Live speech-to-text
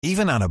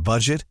Even on a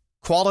budget,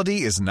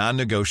 quality is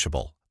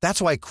non-negotiable.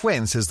 That's why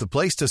Quince is the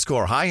place to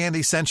score high-end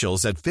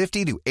essentials at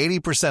 50 to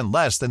 80%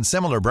 less than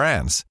similar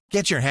brands.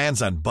 Get your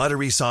hands on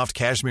buttery soft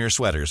cashmere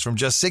sweaters from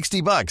just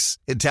 $60,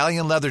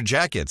 Italian leather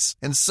jackets,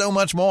 and so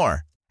much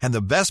more. And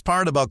the best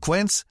part about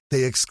Quince,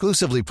 they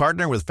exclusively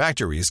partner with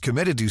factories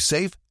committed to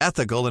safe,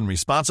 ethical, and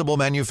responsible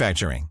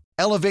manufacturing.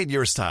 Elevate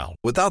your style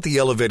without the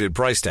elevated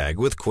price tag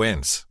with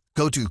Quince.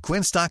 Go to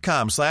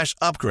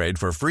quince.com/upgrade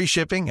for free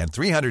shipping and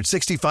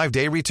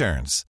 365-day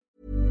returns.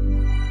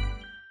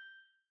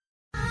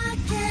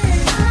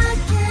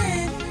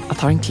 Jag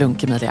tar en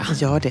klunk, Emilia.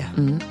 Gör det.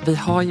 Vi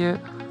har ju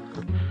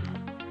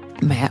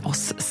med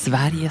oss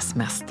Sveriges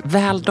mest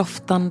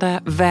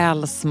väldoftande,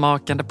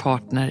 välsmakande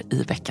partner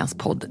i veckans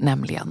podd,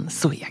 nämligen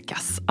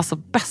Zoegas. Alltså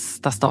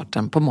bästa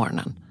starten på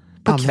morgonen.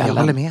 På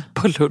kvällen,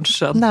 på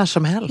lunchen. När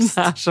som helst.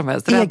 När som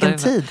helst. Egen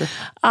tid.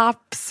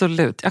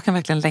 Absolut. Jag kan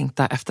verkligen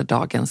längta efter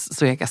dagens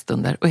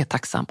Zoegas-stunder och är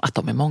tacksam att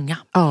de är många.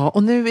 Ja,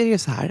 och nu är det ju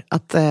så här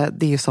att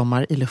det är ju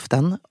sommar i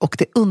luften. Och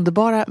det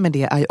underbara med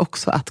det är ju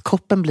också att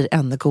koppen blir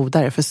ännu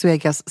godare. För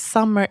Zoegas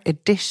Summer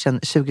Edition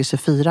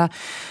 2024,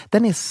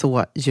 den är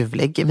så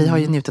ljuvlig. Vi har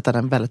ju njutit av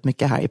den väldigt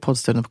mycket här i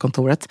poddstunden på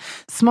kontoret.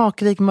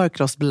 Smakrik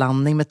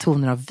mörkrostblandning med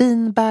toner av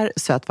vinbär,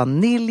 söt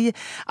vanilj.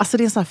 Alltså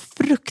det är en sån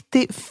här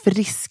fruktig,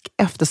 frisk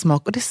eftersmak.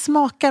 Och det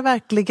smakar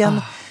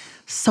verkligen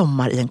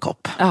sommar i en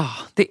kopp. Ja,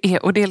 det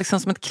är liksom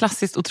som ett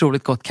klassiskt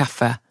otroligt gott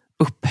kaffe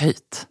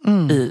upphöjt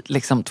i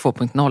liksom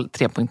 2.0,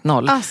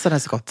 3.0. Alltså det är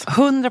så gott.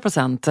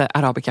 100%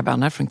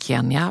 arabikabönor från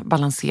Kenya,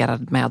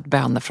 balanserad med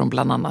bönor från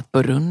bland annat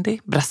Burundi,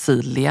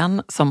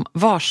 Brasilien, som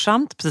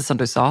varsamt, precis som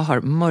du sa,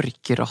 har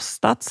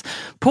mörkrostats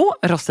på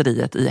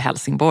rosteriet i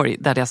Helsingborg,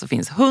 där det alltså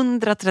finns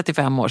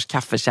 135 års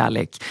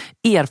kaffekärlek,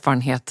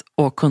 erfarenhet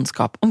och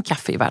kunskap om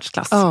kaffe i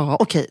världsklass. Ja,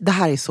 okej. Det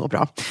här är så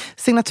bra.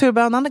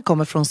 Signaturbönan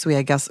kommer från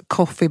Zoegas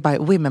Coffee by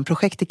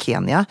Women-projekt i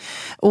Kenya.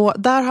 Och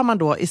där har man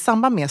då i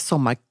samband med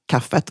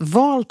sommarkaffet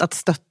valt att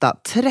stötta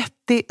 30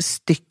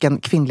 stycken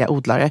kvinnliga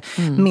odlare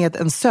med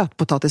en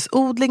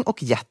sötpotatisodling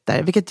och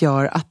jätter, vilket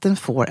gör att den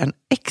får en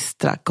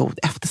extra god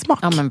eftersmak.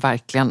 Ja, men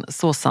verkligen,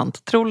 så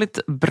sant. Otroligt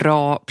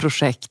bra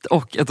projekt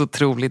och ett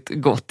otroligt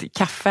gott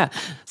kaffe.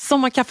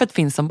 Sommarkaffet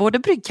finns som både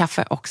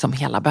bryggkaffe och som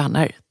hela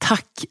bönor.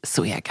 Tack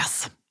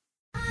Zoegas!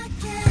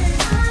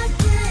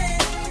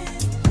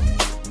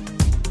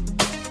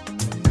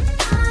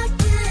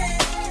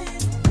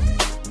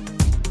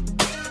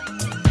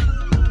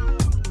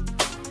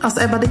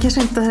 Alltså Ebba, det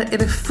kanske inte är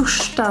det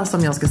första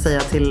som jag ska säga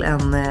till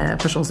en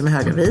person som är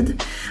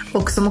höggravid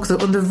och som också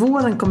under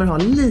våren kommer ha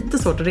lite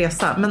svårt att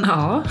resa. Men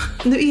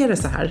nu är det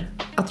så här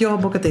att jag har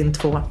bokat in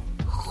 2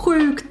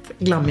 sjukt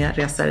glammiga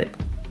resor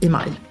i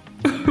maj.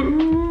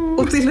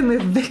 Och till och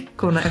med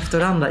veckorna efter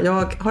varandra.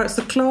 Jag har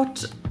såklart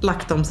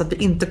lagt dem så att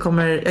jag inte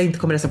kommer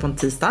resa på en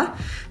tisdag.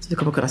 Så vi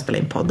kommer kunna spela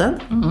in podden.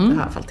 Det har jag i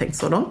alla fall tänkt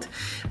så långt.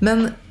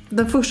 Men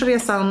den första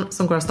resan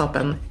som går av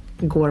stapeln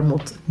går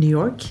mot New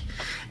York.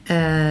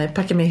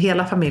 Packar med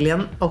hela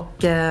familjen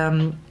och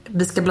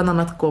vi ska bland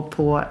annat gå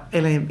på,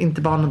 eller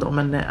inte barnen då,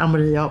 men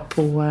Amoria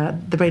på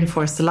The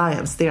Rainforest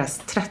Alliance,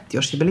 deras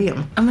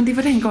 30-årsjubileum. Ja, men det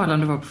var den galan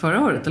du var på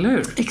förra året, eller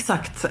hur?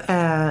 Exakt,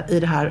 i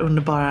det här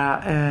underbara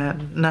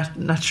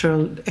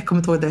natural, jag kommer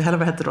inte ihåg det heller,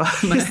 vad heter det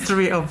då?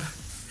 History of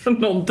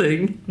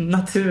någonting.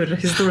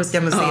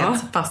 Naturhistoriska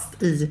museet,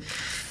 fast i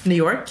New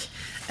York.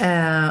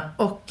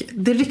 Och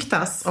det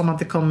ryktas om att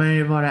det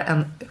kommer vara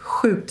en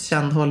sjukt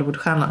känd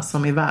Hollywoodstjärna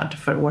som är värd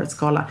för årets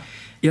gala.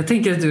 Jag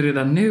tänker att du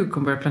redan nu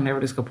kommer börja planera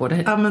vad du ska på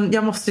dig. Ja, men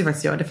jag måste ju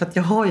faktiskt göra det för att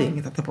jag har ju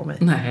inget att ta på mig.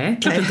 Nej,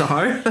 klart du inte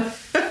har.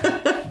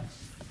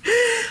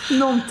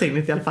 Någonting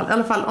nytt i alla fall. I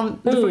alla fall, om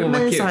du frågar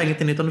mig så har jag inget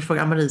nytt. Om du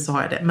frågar Marie så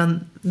har jag det. Men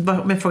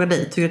om jag frågar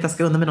dig, tycker du att jag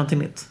ska unna med någonting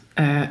nytt?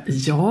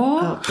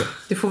 Ja. Okay.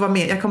 Du får vara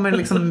med. Jag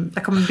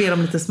kommer be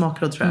om lite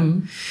smakråd,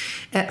 tror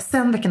jag.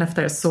 Sen veckan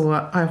efter så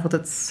har jag fått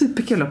ett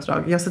superkul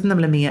uppdrag. Jag sitter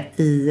nämligen med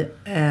i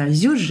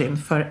juryn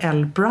för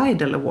Elle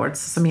Bridal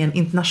Awards, som är en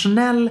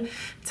internationell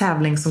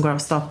tävling som går av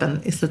stapeln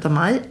i slutet av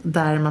maj,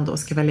 där man då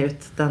ska välja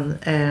ut den,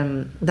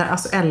 där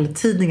alltså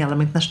Elle-tidningarna,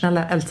 de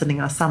internationella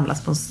Elle-tidningarna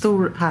samlas på en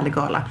stor härlig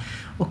gala,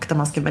 och där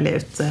man ska välja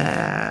ut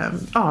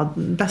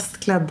bäst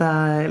klädda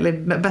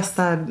eller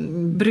bästa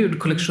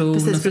brudkollektion,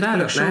 precis,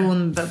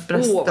 brudkollektion,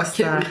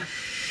 bästa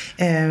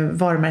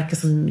varumärken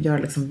som gör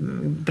liksom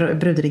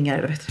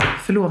brudringar,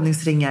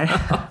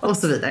 förlovningsringar och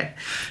så vidare.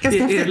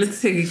 Ganska det är lite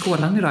seg i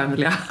kolan idag,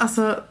 Emilia.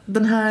 Alltså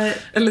den här...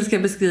 Eller ska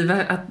jag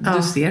beskriva att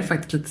du ser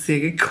faktiskt lite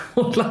seg i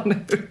kolan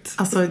ut?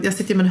 Alltså jag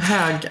sitter med en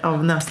hög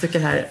av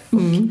nässtycken här. Och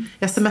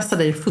jag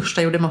smsade dig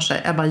första jag gjorde i morse.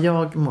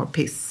 Jag mår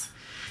piss.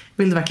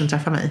 Vill du verkligen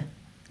träffa mig?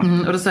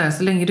 Och då sa jag,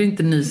 så länge du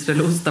inte nyser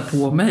eller hostar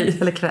på mig.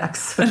 Eller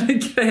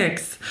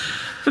kräks.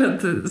 För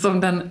att som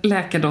den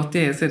läkardotter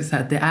är, så är det så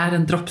här, det är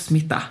en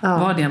droppsmitta.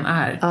 Vad det än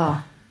är.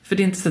 För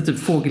det är inte så typ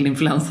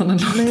fågelinfluensan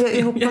eller något. Nej,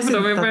 jag hoppas inte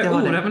att jag börjar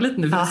oroa mig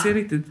lite nu, för det ser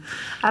riktigt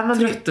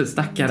trött ut,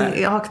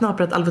 stackare. Jag har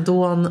knaprat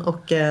Alvedon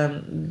och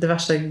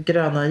diverse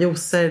gröna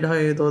juicer. Det har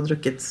jag ju då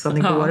druckit sedan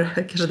igår.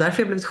 Kanske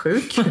därför jag blivit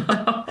sjuk.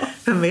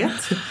 Vem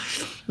vet?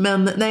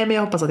 Men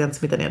jag hoppas att jag inte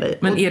smittar ner dig.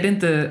 Men är det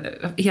inte,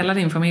 hela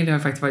din familj har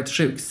faktiskt varit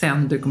sjuk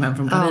sen du kom hem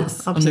från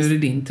Paris. Ja, och nu är det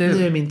din tur. Nu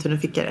är det min tur, nu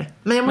fick jag det.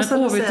 Men jag måste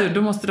vet du,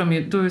 då måste de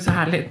ju, då är det så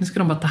härligt. Nu ska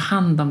de bara ta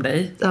hand om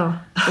dig. Ja.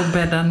 Och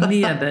bädda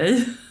ner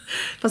dig.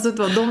 Fast vet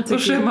du vad, de tycker...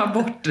 Och skämma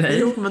bort dig.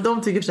 Jo, men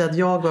de tycker för sig att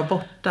jag var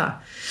borta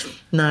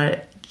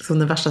när som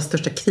den värsta,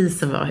 största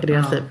krisen var i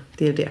deras liv.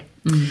 Det är det.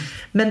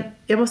 Men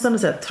jag måste ändå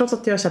säga, trots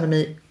att jag känner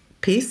mig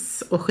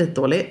piss och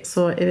skitdålig,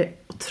 så är det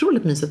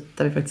otroligt mysigt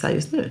där vi faktiskt är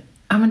just nu.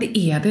 Ja, men det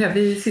är det.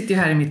 Vi sitter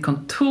ju här i mitt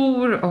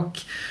kontor och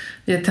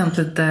vi har tänt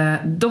lite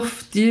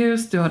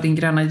doftljus. Du har din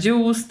gröna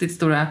juice, ditt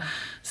stora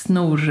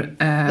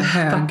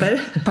hög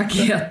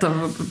paket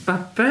av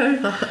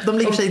papper. De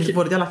ligger sig inte på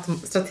bordet. Jag har lagt dem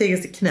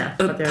strategiskt i knä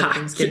för att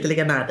jag ska inte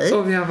ligga nära dig.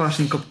 Och vi har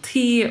varsin kopp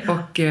te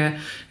och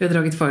vi har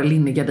dragit för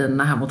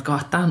linnegardinerna här mot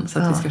gatan så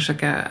att vi ska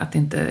försöka att det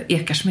inte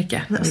ekar så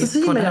mycket. Så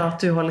gillar jag att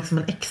du har liksom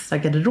en extra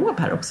garderob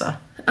här också.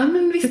 Ja,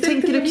 men visst. Hur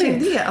tänker du kring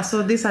det?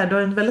 Alltså, det är så här, du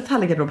har en väldigt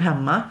härlig garderob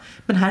hemma,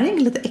 men här hänger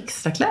lite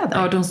extra kläder.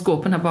 Ja, de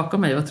skåpen här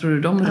bakom mig, vad tror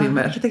du de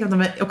rymmer? Jag tänker att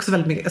de är också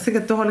väldigt mycket. Jag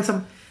tänker att du har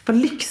liksom, vad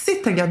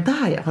lyxigt tänker jag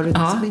där. Har du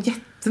liksom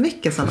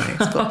jättemycket sådana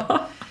skåp.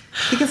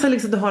 Det kan säga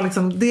liksom, du har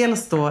liksom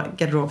dels då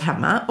garderob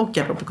hemma och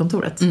garderob på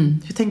kontoret.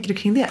 Hur tänker du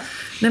kring det?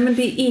 Nej, men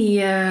det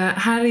är,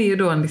 här är ju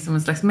då liksom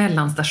en slags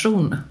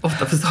mellanstation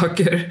ofta för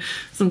saker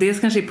som dels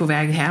kanske är på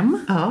väg hem.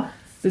 Ja.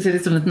 Det ser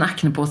ut som en liten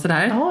aknepåse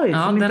där. Oj,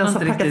 ja, som den inte ens har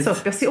har inte packats riktigt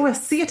upp. Jag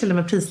ser till och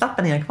med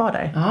prislappen är kvar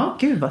där. Ja.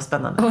 Gud vad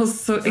spännande. Och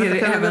så är det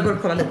även... Jag går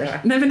och kollar lite här.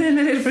 Nej,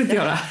 det får du inte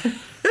göra.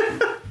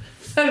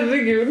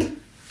 Herregud.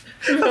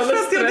 Varför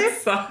jag är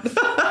stressad.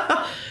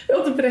 Jag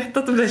har inte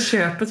berättat om det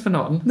köpet för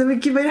någon. Nej, men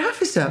gud, vad är det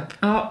här för köp?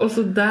 Ja, och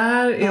så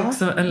där är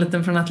också en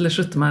liten från Atelier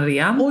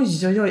Schuterman-rean.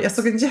 Oj. Jag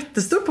såg en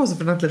jättestor påse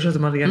från Atelier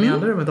Schuterman-rean i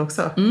andra rummet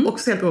också.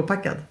 Också helt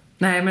opackad.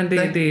 Nej, men det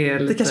är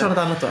lite... Det kanske var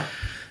något annat då.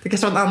 Det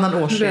kanske var en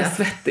annan årsrea. Jag är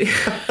svettig.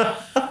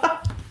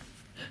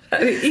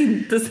 Det är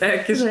inte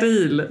säker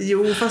stil.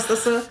 Jo, fast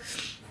alltså...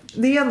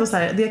 Det är ändå så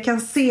här, det jag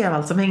kan se av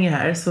allt som hänger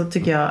här, så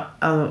tycker jag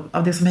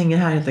av det som hänger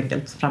här helt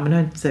enkelt fram, men jag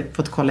har inte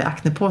fått kolla i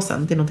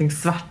aknepåsen. Det är någonting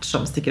svart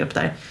som sticker upp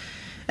där.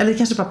 Eller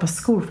kanske bara ett par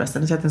skor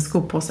förresten. Du säger att det är en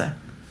skopåse.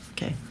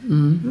 Okej.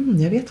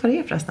 Jag vet vad det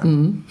är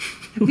förresten.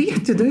 Jag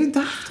vet ju, du har ju inte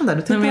haft dem där.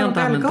 Du tänkte på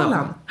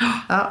Belgalan.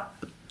 Ja,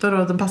 då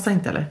de passar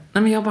inte, eller?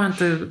 Nej, men jag har bara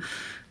inte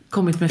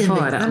kommit med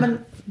för den. Nej, men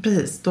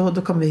precis.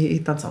 Då kommer vi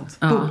hitta en sånt.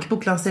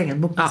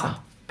 Boklanseringen, bokmässan.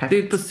 Ja, det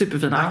är på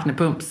superfina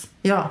aknepumps.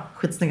 Ja,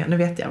 skitsnygga. Nu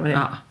vet jag vad det är.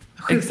 Ja,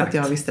 sjukt att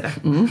jag visste det.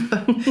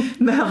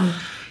 Men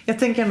jag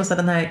tänker ändå så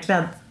här, den här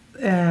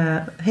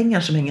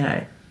klädhängaren som hänger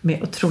här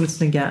med otroligt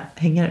snygga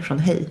hängare från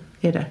Hej.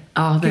 Är det?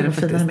 Ja, det är det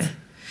faktiskt. Med.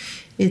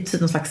 I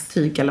någon slags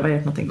tyg eller vad är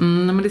det för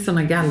någonting? Men det är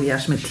sådana galgar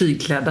som är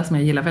tygklädda som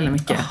jag gillar väldigt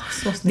mycket.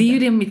 Det är ju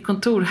det mitt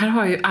kontor. Här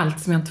har jag ju allt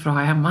som jag inte får ha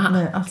hemma.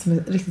 Nej, allt som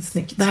är riktigt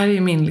snyggt. Det här är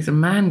ju min liksom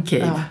man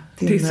cave. Ja,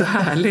 det är så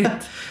härligt.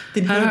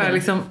 Här har jag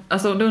liksom,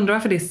 alltså du undrar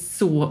varför det är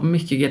så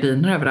mycket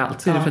gardiner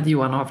överallt. Så är det för att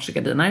Johan har för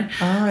gardiner.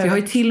 Så jag har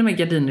ju till och med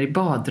gardiner i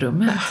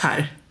badrummet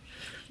här.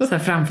 Så här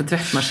framför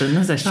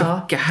tvättmaskinen, så här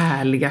tjocka,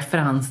 härliga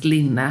franskt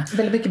linne.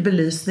 Väldigt mycket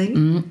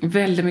belysning.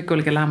 Väldigt mycket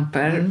olika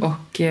lampor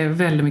och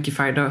väldigt mycket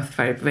färg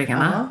på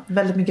väggarna. Ja,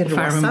 väldigt mycket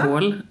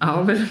rosa.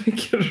 Ja, väldigt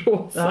mycket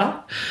rosa.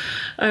 Ja.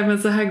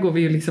 Men så här går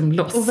vi ju liksom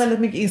loss. Och väldigt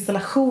mycket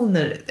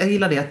installationer. Jag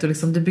gillar det att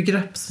du bygger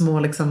upp små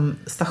liksom,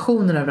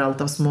 stationer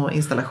överallt av små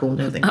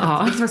installationer. Helt enkelt. Det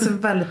är faktiskt en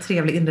väldigt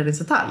trevlig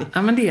inredningsdetalj.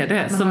 Ja, men det är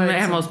det. Som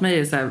hemma hos mig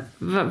är så här,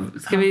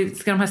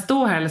 ska de här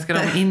stå här eller ska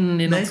de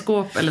in i något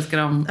skåp? Eller ska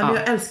de... Ja.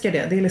 Jag älskar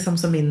det. Det är liksom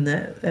som min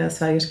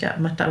svägerska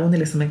Märta. Hon är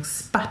liksom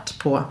expert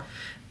på...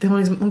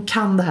 Hon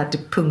kan det här till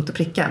punkt och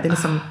pricka. Det är,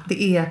 liksom,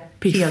 det är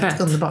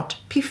helt underbart.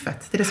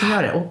 Piffet, det är det som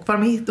gör det. Och var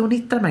hon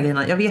hittar de här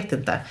grejerna, jag vet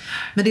inte.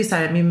 Men det är så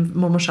här, min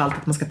mormor sa alltid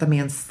att man ska ta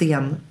med en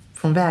sten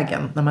från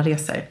vägen när man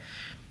reser.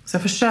 Så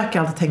jag försöker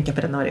alltid tänka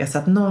på det när jag reser.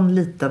 Att någon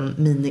liten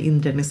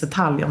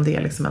mini-inredningsdetalj, om det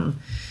är liksom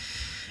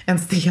en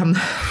sten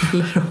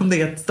eller om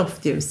det är ett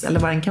doftljus eller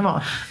vad den kan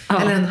vara.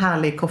 Eller en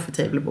härlig coffee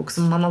table-bok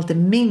som man alltid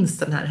minns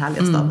den här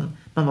härliga staden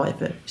man var i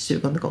för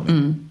 20:e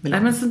gången.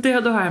 Nej, men så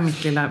då har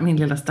jag min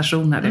lilla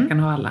station här. Jag kan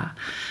ha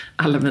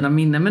alla mina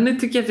minnen. Men nu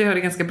tycker jag att jag hör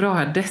det ganska bra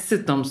här.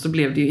 Dessutom så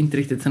blev det ju inte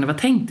riktigt som det var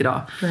tänkt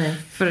idag. Nej.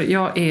 För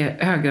jag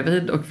är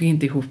höggravid och vi är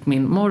inte ihop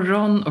min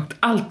morgon. Och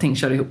allting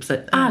kör ihop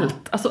sig. Allt.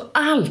 Alltså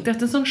allt. Jag har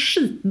haft en sån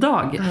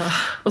skitdag.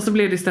 Och så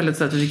blev det istället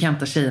så att vi fick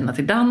hämta tjejerna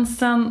till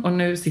dansen. Och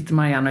nu sitter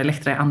Marianne och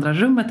Elektra i andra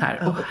rummet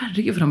här. Och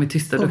herregud för de är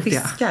tysta och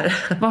duktiga. Viskar.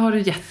 Vad har du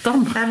gett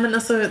dem? Nej, men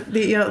alltså,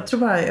 jag tror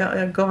bara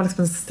jag gav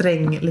liksom en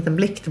sträng liten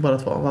blick till båda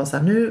två. Och var så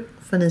här, nu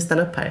får ni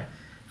ställa upp här.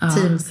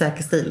 Team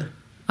säker stil.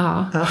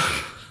 Ja.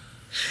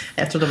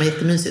 Jag tror de är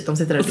jättemysigt. De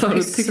sitter där och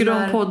så tycker du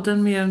om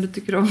podden mer än du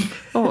tycker om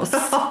oss?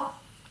 Ja,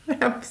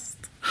 hemskt.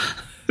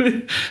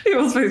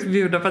 Jag måste faktiskt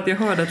bjuda på att jag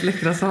hörde att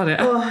Elektra sa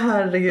det.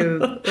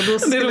 Herregud. Och då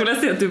det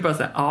roligaste är att du bara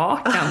säger,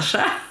 ja, kanske.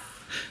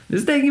 Nu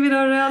stänger vi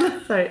dörren.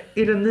 Så här,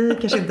 ironi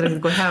kanske inte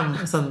riktigt går hem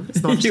och sen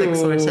snart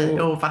 6-årig tjej.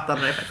 Fattar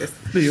det faktiskt.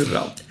 Det gjorde de.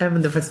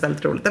 Men det är faktiskt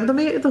väldigt roligt. Men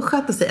de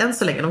sköter sig än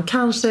så länge. De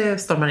kanske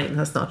stormar in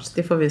här snart.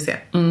 Det får vi se.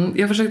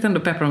 Jag försökte ändå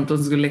peppa dem att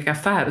de skulle leka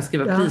affär och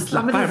skriva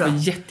prislappar på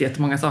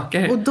jättemånga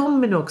saker. Och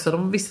domino också.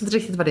 De visste inte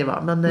riktigt vad det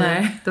var. Men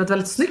det var ett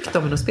väldigt snyggt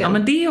dominospel. Ja,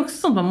 men det är också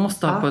sånt man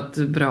måste ha på ett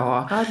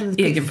bra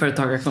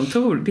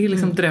egenföretagarkontor. Det är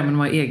liksom drömmen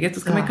om att ha eget. Då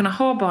ska man kunna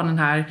ha barnen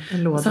här.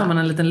 Så har man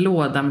en liten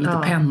låda med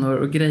lite pennor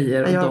och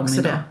grejer. Och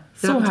domino.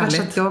 Det var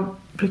härligt. Jag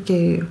brukar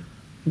ju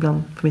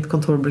ibland på mitt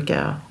kontor brukar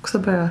jag också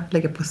börja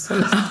lägga pussel.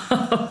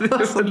 Det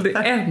är väl det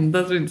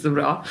enda som inte är så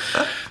bra.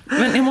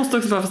 Men jag måste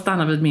också bara få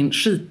stanna vid min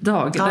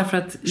skitdag. Därför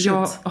att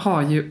jag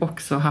har ju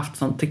också haft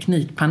sån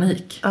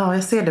teknikpanik. Ja,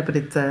 jag ser det på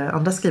ditt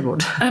andra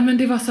skrivbord. Men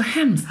det var så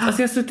hemskt.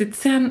 Alltså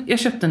jag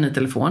köpte en ny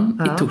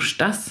telefon i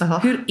torsdags.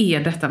 Hur är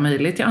detta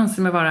möjligt? Jag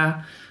anser mig vara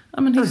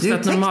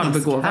hyfsat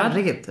normalbegåvad.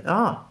 Herregud,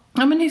 ja,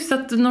 men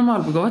hyfsat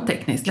normalbegåvad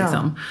tekniskt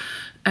liksom.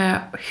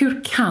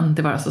 Hur kan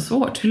det vara så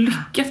svårt? Hur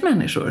lyckas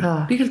människor?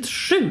 Det är helt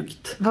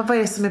sjukt. Vad är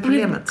det som är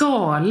problemet? Jag är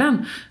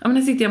galen.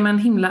 Nu sitter jag med en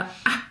himla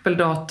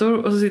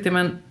Apple-dator och så sitter jag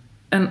med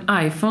en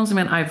iPhone som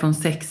är en iPhone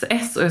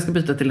 6S och jag ska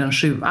byta till en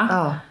 7.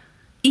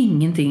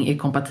 Ingenting är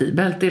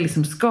kompatibelt. Det är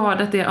liksom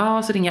skadat.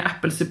 Så ringer jag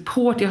Apple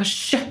Support. Jag har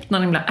köpt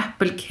någon himla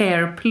Apple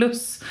Care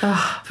Plus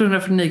för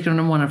 149 kronor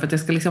i månaden för att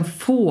jag ska liksom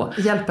få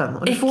hjälpen.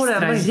 Och du extra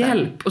får det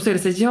hjälp. Och så är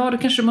det så du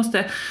kanske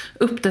måste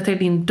uppdatera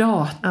din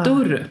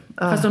dator.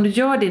 Fast om du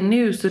gör det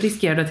nu så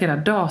riskerar du att hela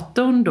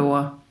datorn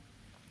då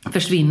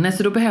försvinner.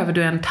 Så då behöver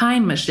du en time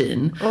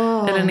machine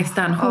eller en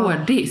extern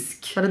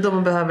hårddisk. Men det är då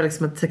man behöver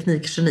liksom ett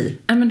teknikgeni.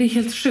 Men det är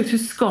helt sjukt. Hur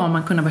ska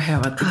man kunna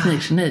behöva ett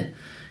teknikgeni?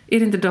 Är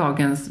det inte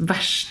dagens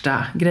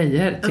värsta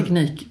grejer?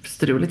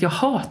 Teknikstrulet. Jag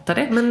hatar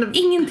det. Men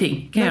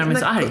ingenting kan göra mig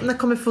så arg. När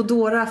kommer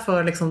Fodora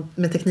för liksom,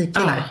 med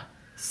teknikkillar?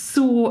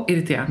 Så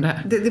irriterande.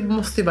 Det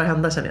måste ju bara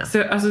hända, känner jag.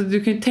 Så, alltså,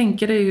 du kan ju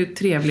tänka dig hur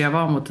trevlig jag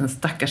var mot en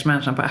stackars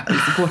människa på Apple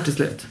Support till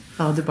slut.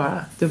 Ja,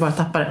 du bara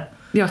tappar det.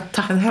 Jag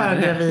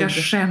tappade det. Jag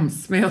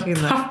skäms, men jag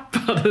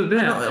tappade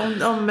det.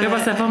 Om jag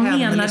bara såhär, vad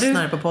menar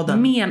du? På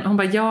podden. Hon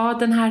bara,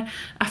 den här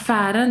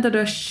affären där du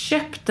har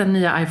köpt den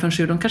nya iPhone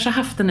 7, de kanske har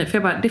haft den nu. För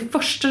jag bara, det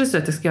första det så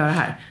att jag ska göra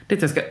här, det är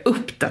att jag ska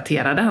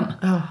uppdatera den.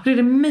 Hur är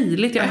det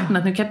möjligt? Jag har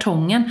öppnat nu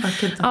kartongen.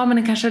 Men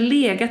den kanske har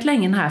legat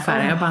länge i den här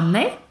affären. Jag bara,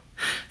 nej.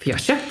 För jag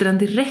köpte den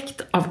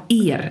direkt av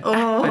er,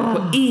 Apple,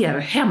 på er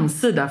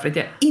hemsida. För att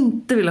jag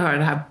inte ville höra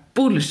det här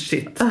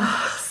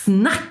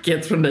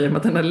bullshit-snacket från dig om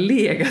att den har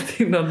legat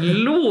i någon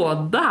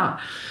låda.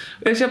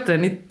 Och jag köpte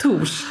den i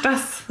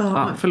torsdags.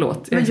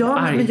 Förlåt, men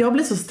jag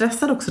blir så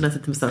stressad också när jag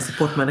sitter med sådana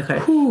supportmänniskor.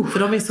 För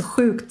de är så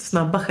sjukt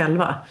snabba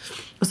själva.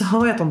 Och så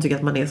hör jag att de tycker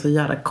att man är så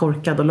jävla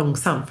korkad och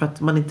långsam. För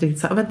att man inte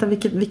riktigt säger, vänta,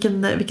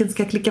 vilken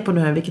ska jag klicka på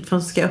nu här? Vilket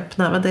fönster ska jag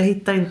öppna? Vänta, jag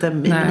hittar inte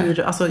min.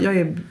 Alltså jag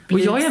är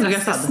ändå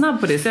ganska snabb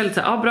på det. Så jag är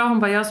lite så bra, hon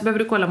bara, så behöver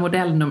du kolla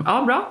modellnummer.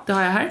 Ja, bra, det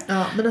har jag här.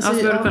 Men alltså, så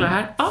behöver du kolla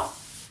här.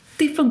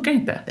 Det funkar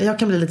inte. Jag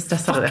kan bli lite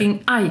stressad.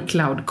 Fucking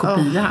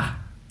iCloud-kopia.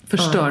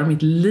 Förstör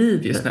mitt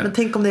liv just nu. Men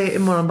tänk om det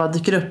imorgon bara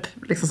dyker upp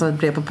liksom som ett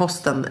brev på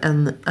posten,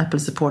 en Apple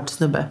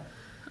Support-snubbe.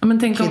 Men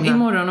tänk om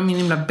imorgon om min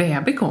himla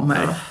baby kommer.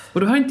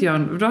 Och då har inte jag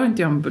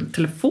en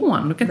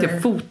telefon. Då kan inte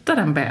jag fota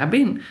den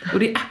babyn. Och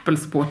det är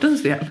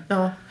Apple-supportens fel.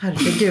 Ja,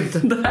 herregud.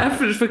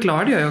 Därför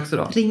förklarade jag också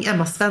då. Ring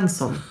Emma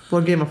Svensson,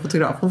 vår grymma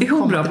fotograf. Hon får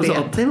komma till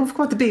sånt. Nej, hon får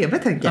komma till BB,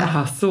 tänker jag.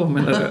 Jaha, så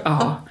menar du.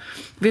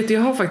 Vet du,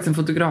 jag har faktiskt en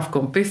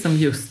fotografkompis som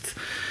just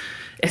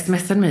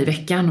smsade mig i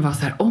veckan och var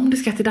så här, om du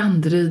ska till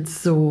Danderyd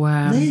så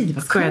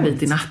ska jag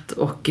dit i natt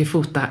och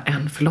fota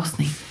en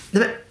förlossning.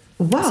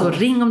 Wow. Så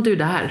ring om du är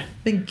där.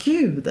 Men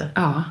gud.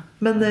 Ja.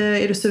 Men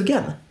är du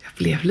sugen? Jag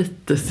blev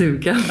lite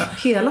sugen.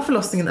 Hela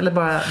förlossningen eller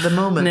bara the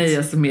moment? Nej,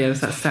 alltså mer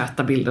så här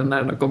söta bilder när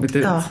den har kommit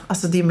ut. Ja,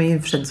 alltså det är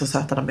ju för sig så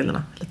söta de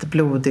bilderna. Lite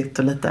blodigt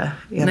och lite...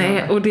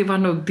 Nej, och det var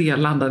nog det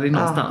landade i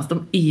någonstans.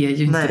 De är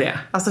ju inte det.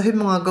 Alltså hur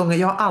många gånger...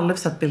 Jag har aldrig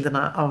sett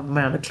bilderna av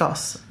Marianne och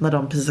Claes när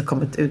de precis har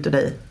kommit ut ur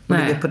dig. Och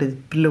ligger på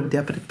ditt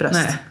blodiga på ditt bröst.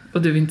 Nej,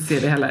 och du vill inte se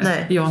det heller.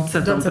 Nej. Jag har inte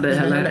sett dem på dig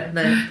heller.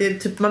 Nej, det är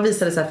typ, man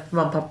visar det så här för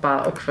mamma, pappa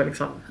och för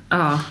liksom...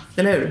 Ja.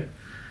 Eller hur?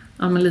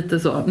 Ja, men lite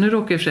så. Nu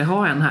råkar jag för sig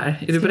ha en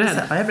här. Är du beredd?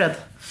 Ja, jag är beredd.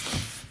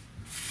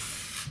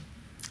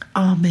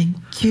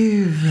 Men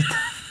gud.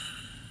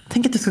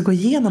 Tänk att du ska gå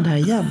igenom det här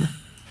igen.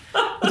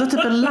 Och då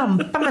typ en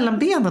lampa mellan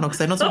benen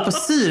också. Är någon som är på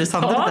syr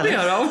samtidigt? Ja, det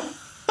gör de.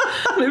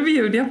 Nu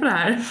bjuder jag på det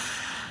här.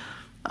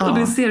 Och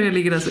du ser hur jag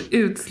ligger där så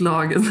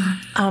utslagen.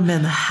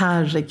 Men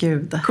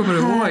herregud. Kommer du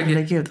ihåg?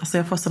 Herregud. Alltså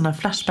jag får sådana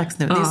flashbacks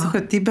nu. Det är så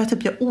sjukt. Det börjar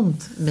typ göra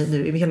ont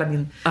nu. I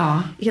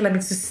hela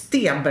mitt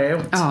system börjar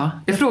ont. Ja.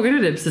 Jag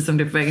frågade dig precis om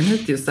det på vägen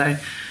hit just där.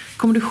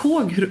 Kommer du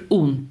ihåg hur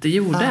ont det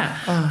gjorde?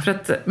 För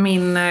att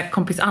min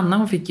kompis Anna,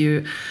 hon fick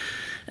ju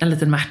en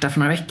liten Märta för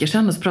några veckor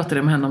sedan. Och så pratade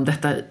jag med henne om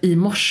detta i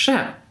morse.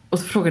 Och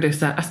så frågade jag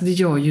så här, alltså det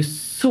gör ju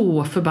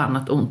så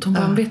förbannat ont. Hon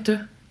bara, vet du,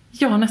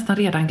 jag har nästan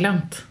redan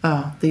glömt.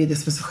 Ja, det är det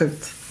som är så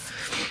sjukt.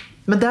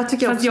 Men där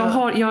tycker jag också...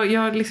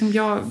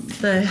 jag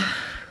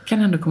kan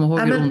ändå komma ihåg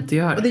hur ont det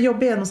gör. Och det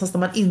jobbiga är någonstans när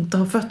man inte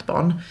har fött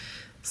barn.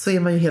 så är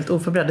man ju helt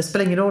oförberedd. Det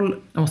spelar ingen roll.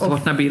 Jag måste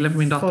vattna bilden på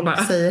min dator bara.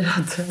 Folk säger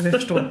att, jag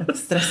förstår, ett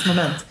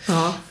stressmoment.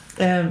 Ja.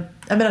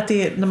 Jag menar att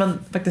det är, när man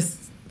faktiskt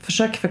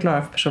försöker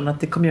förklara för personen att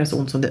det kommer göra så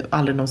ont som du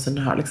aldrig någonsin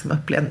har liksom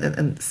upplevt,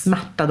 en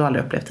smärta du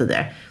aldrig upplevt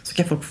tidigare, så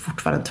kan folk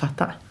fortfarande inte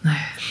fatta.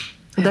 Nej.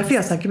 Och därför är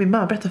jag säker, min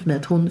mamma berättade för mig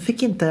att hon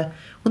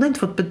har inte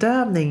fått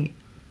bedövning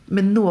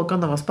med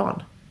någon av oss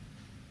barn.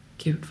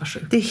 Gud vad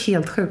sjukt. Det är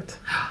helt sjukt.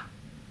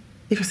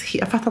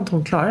 Jag fattar inte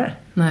hon klarar det.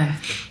 Nej.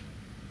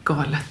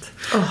 Galet.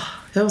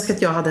 Jag önskar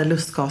att jag hade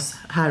lustgas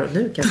här och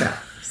nu, kan jag säga.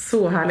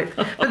 Så härligt.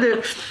 Men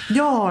du,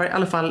 jag har i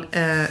alla fall,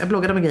 jag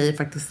bloggade med grejer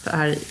faktiskt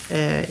här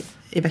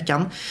i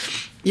veckan.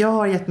 Jag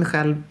har gett mig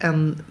själv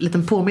en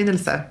liten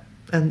påminnelse.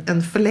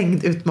 En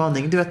förlängd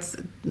utmaning. Du vet,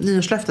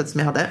 nyårslöftet som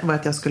jag hade var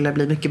att jag skulle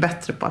bli mycket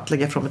bättre på att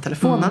lägga ifrån mig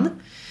telefonen.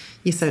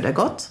 Gissa hur det har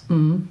gått.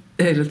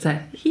 Det är lite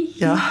såhär.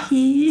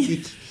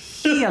 Gick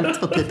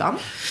helt åt pipan.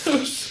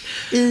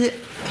 I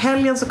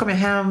helgen så kom jag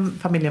hem,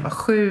 familjen var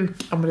sjuk,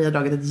 Maria har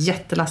dragit ett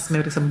jättelass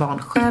med liksom barn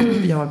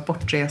själv. Jag har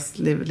bortrest,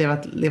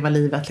 leva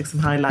livet liksom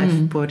high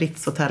life på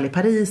Ritz Hotel i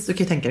Paris. Du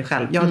kan ju tänka dig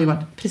själv, jag hade ju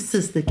varit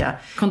precis lika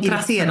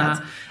kontrasterna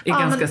är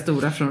ganska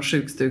stora från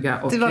sjukstuga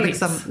och Ritz.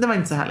 Det var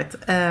inte så härligt.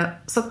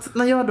 Så att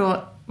när jag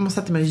då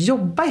måste sätta mig och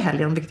jobba i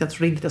helgen, vilket jag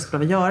trodde inte jag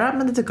skulle behöva göra,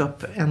 men det tog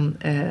upp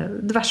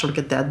diverse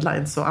olika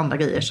deadlines och andra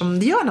grejer som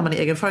det gör när man är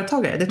egen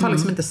företagare. Det tar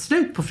liksom inte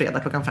slut på fredag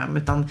 5:00,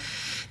 utan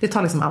det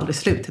tar liksom aldrig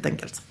slut helt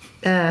enkelt.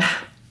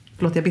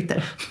 Låter jag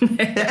bitter?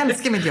 Jag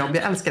älskar mitt jobb,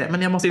 jag älskar det,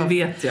 men jag måste det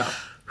vet jag.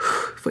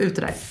 få ut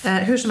det där.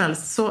 Hur som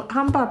helst, så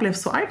han bara blev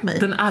så arg på mig.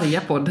 Den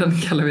arga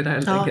podden kallar vi det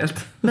helt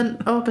enkelt. Men,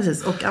 ja,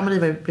 precis. Och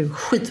Amarie blev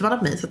skitförbannad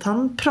på mig, så att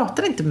han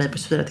pratade inte med mig på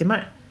 24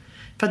 timmar.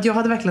 För att jag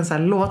hade verkligen så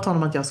här lovat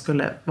honom att jag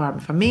skulle vara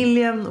med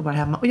familjen och vara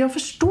hemma. Och jag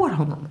förstår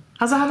honom.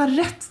 Alltså han har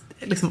rätt.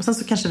 Liksom. Sen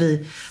så kanske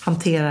vi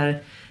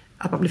hanterar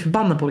att man blir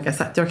förbannad på olika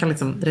sätt. Jag kan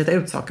liksom reda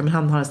ut saker. Men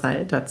han har en sån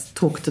här, du vet,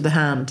 talk to the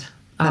hand.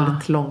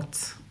 Väldigt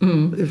långt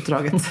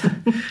utdraget.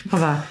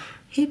 Han bara,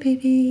 hey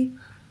baby, I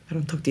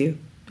don't talk to you.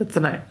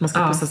 Sån där, man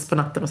ska pussas på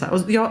natten och så här.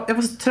 Och jag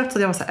var så trött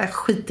att jag var så här, jag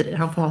skiter i det.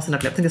 Han får ha sina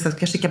upplevelse. Jag tänkte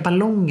att jag ska skicka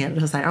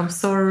ballonger. Så här, I'm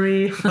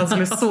sorry. Han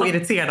skulle så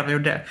irriterad om jag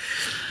gjorde det.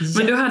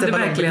 Men du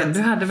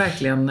hade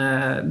verkligen,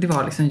 det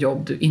var liksom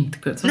jobb du inte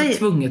kunde. Så var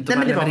tvunget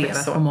att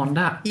leverera på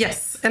måndag.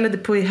 Yes, eller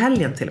på i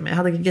helgen till och med. Jag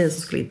hade grejer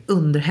som skulle in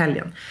under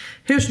helgen.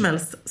 Hur som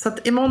helst, så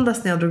att i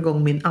måndags när jag drog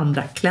igång min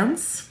andra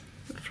cleanse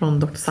från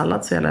Dr.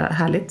 Sallad, så jävla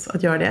härligt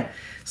att göra det,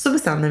 så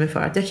bestämde jag mig för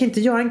att jag kan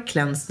inte göra en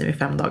cleanse nu i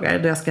 5 dagar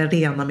då jag ska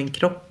rena min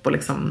kropp och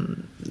liksom,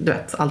 du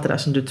vet, allt det där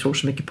som du tror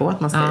så mycket på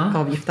att man ska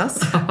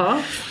avgiftas.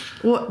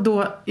 Och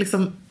då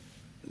liksom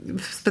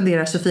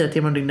spendera 24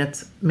 timmar om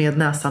dygnet med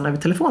näsan över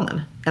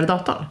telefonen eller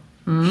datorn.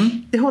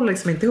 Det håller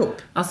liksom inte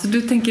ihop. Alltså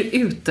du tänker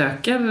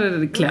utöka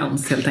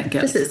cleanse helt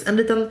enkelt. Precis, en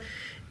liten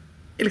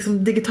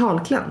liksom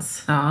digital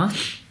cleanse.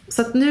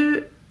 Så att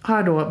nu har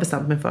jag då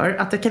bestämt mig för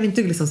att jag kan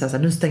inte liksom säga så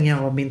här, nu stänger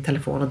jag av min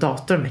telefon och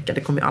dator en vecka.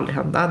 Det kommer ju aldrig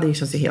hända. Det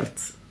känns ju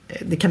helt,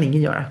 det kan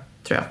ingen göra,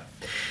 tror jag.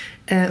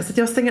 Så att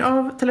jag stänger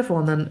av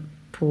telefonen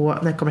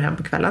när jag kommer hem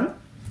på kvällen.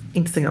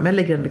 Inte stänger av, men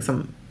jag lägger den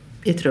liksom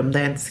i ett rum där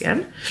jag inte ser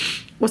den.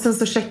 Och sen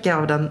så checkar jag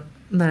av den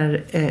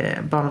när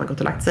barnen har gått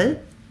och lagt sig.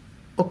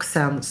 Och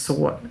sen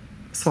så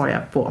svarar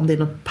jag på om det är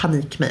något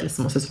panikmail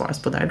som måste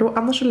svaras på där. Då,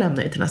 annars så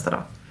lämnar jag till nästa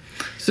dag.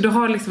 Så du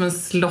har liksom en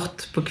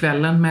slott på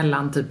kvällen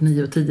mellan typ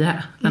 9 och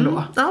 10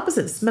 ändå? Ja,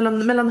 precis.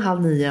 Mellan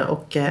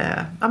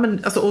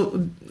 8:30 och...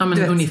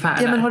 ungefär.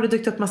 Ja, men har du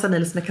dykt upp massa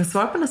mejl som jag kan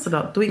svara på nästa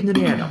dag, då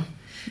ignorerar jag dem.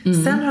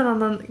 Sen har jag en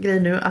annan grej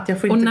nu att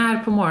jag får inte... Och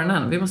när på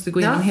morgonen? Vi måste gå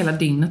igenom hela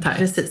dygnet här.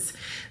 Precis.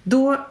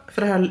 Då,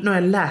 för det här, nu har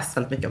jag läst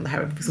väldigt mycket om det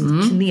här,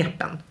 liksom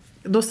knepen.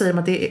 Då säger man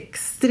att det är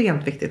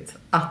extremt viktigt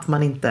att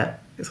man inte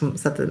liksom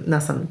sätter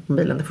näsan på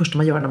mobilen det första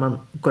man gör när man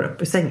går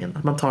upp ur sängen.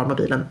 Att man tar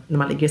mobilen när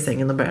man ligger i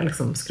sängen och börjar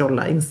liksom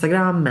scrolla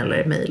Instagram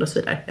eller mail och så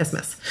vidare,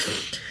 sms.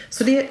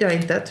 Så det gör jag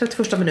inte.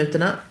 31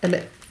 minuterna, eller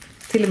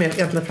till och med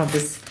egentligen fram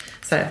till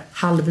så här,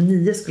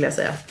 8:30 skulle jag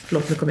säga.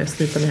 Förlåt, nu kommer jag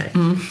snyta mig här.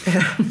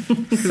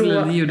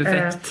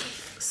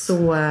 Så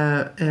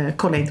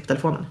kollar jag inte på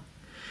telefonen.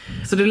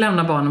 Så du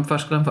lämnar barnen på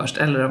förskolan först,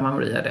 eller om man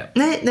Maria det?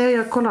 Nej,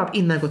 jag kollar upp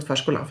innan jag går till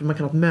förskolan, för man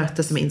kan ha ett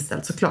möte som är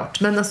inställt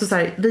såklart. Men alltså så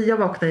här, jag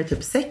vaknar ju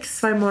typ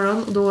 6 varje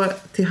morgon och då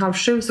till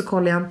 6:30 så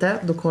kollar jag inte.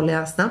 Då kollar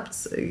jag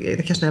snabbt,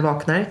 kanske när jag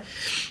vaknar.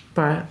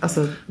 Bara,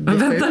 alltså, men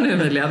vänta nu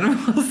Emilia, nu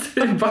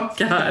måste du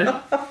backa här.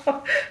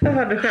 Jag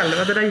hörde själv,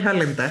 men det där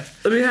höll inte.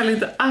 Det höll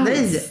inte alls.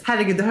 Nej,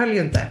 herregud, det höll ju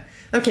inte.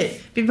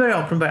 Okej, vi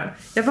börjar om från början.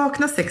 Jag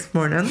vaknar 6 på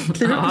morgonen,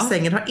 kliver upp på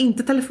sängen, har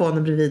inte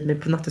telefonen bredvid mig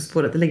på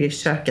nattduksbordet. Det ligger i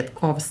köket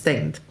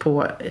avstängd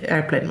på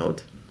airplane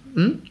mode.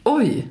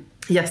 Oj!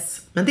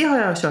 Yes, men det har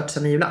jag kört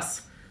sedan i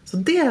julas. Så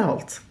det har jag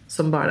hållit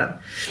som bara den.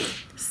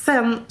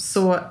 Sen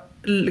så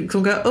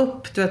liksom går jag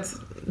upp, du vet,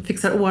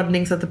 fixar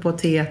ordning, sätter på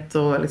teet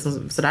och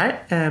liksom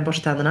sådär,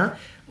 borstar tänderna.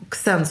 Och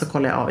sen så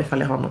kollar jag av ifall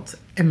jag har något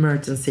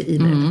emergency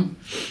e-mail.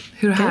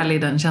 Hur härlig är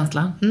den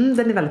känslan?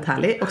 Den är väldigt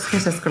härlig. Och så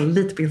kanske jag scrollar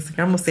lite på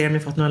Instagram och ser om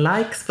jag fått några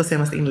likes på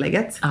senaste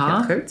inlägget.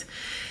 Helt sjukt.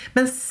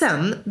 Men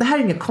sen, det här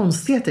är inga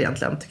konstigheter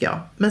egentligen tycker jag.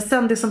 Men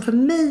sen det som för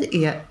mig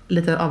är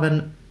lite av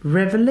en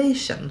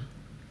revelation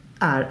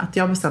är att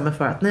jag bestämmer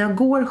för att när jag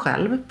går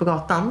själv på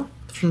gatan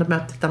från ett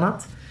möte till ett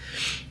annat,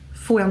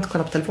 får jag inte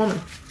kolla på telefonen.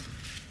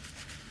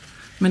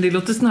 Men det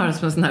låter snarare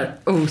som en sån här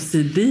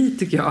OCD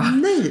tycker jag.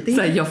 Nej, det är...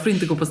 så här, jag får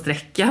inte gå på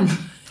sträckan.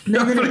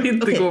 Jag får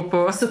inte gå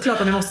på... Såklart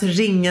om vi måste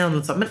ringa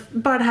och så. Men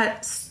bara det här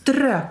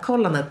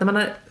strökollandet. När man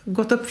har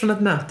gått upp från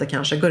ett möte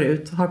kanske, går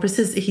ut, har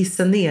precis i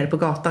hissen ner på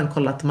gatan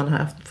kollat att man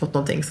har fått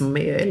någonting som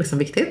är liksom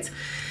viktigt.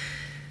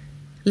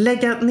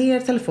 Lägga ner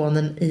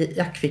telefonen i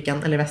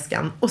jackfickan eller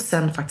väskan och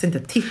sen faktiskt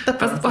inte titta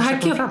på den. Och här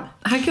kan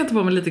jag ta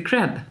på mig lite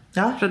cred.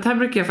 Ja. För att här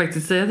brukar jag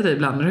faktiskt säga till dig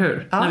ibland, eller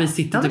hur? När vi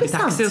sitter typ i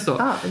taxi och så.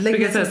 Ja,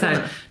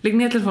 lägg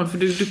ner telefonen för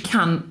du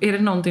kan, är det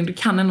någonting du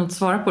kan ändå inte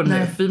svara på det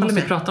nu? För vi måste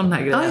ju prata om den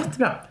här grejen. Ja,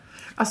 jättebra.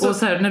 Alltså, och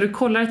så här, när du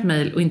kollar ett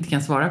mejl och inte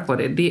kan svara på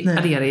det, det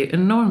adderar ju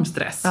enorm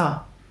stress.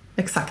 Ja,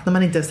 exakt. När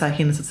man inte så här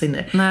hinner sätta sig in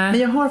i. Men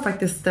jag har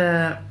faktiskt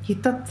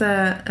hittat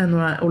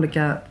några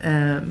olika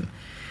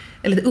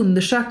eller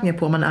undersökningar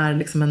på om man är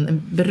liksom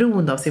en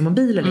beroende av sin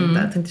mobil eller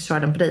inte. Jag tänkte köra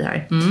den på dig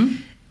här.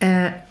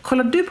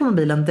 Kollar du på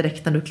mobilen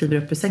direkt när du kliver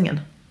upp ur sängen?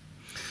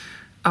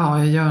 Ja,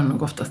 jag gör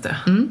nog oftast det.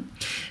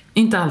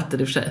 Inte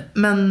alltid i och för sig.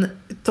 Men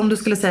om du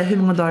skulle säga hur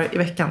många dagar i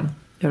veckan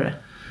gör du det?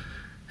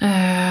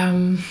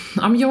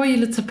 Ja, men jag är ju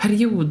lite så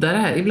perioder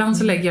här. Ibland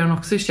så lägger jag den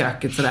också i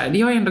köket sådär.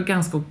 Jag är ändå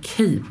ganska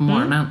okej på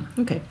morgonen.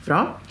 Okej,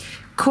 bra.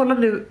 Kollar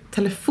du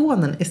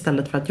telefonen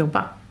istället för att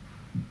jobba?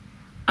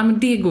 Ja, men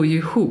det går ju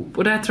ihop.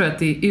 Och där tror jag att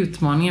det är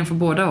utmaningen för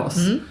båda oss.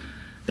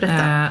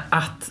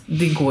 Att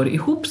det går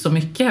ihop så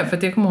mycket. För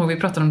att jag kommer ihåg, vi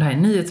pratade om det här i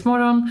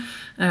Nyhetsmorgon.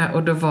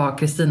 Och då var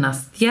Kristina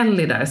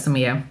Stjelli där som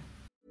är...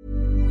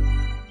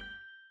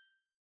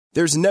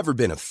 There's never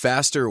been a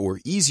faster or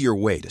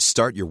easier way to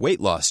start your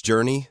weight loss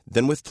journey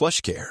than with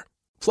PlushCare.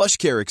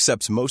 PlushCare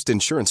accepts most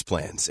insurance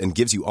plans and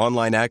gives you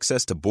online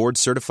access to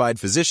board-certified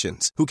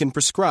physicians who can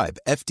prescribe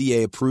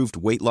FDA-approved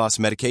weight loss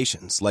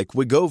medications like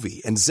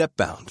Wegovy and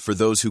Zepbound for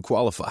those who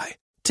qualify.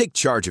 Take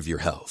charge of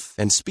your health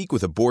and speak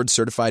with a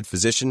board-certified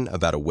physician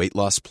about a weight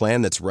loss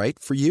plan that's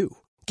right for you.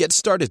 Get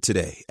started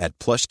today at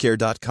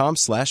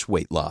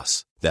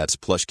plushcare.com/weightloss.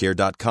 That's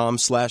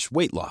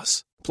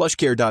plushcare.com/weightloss.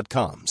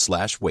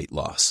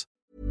 plushcare.com/weightloss.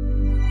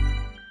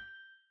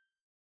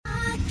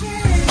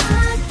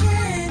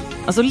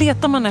 Alltså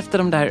letar man efter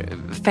de där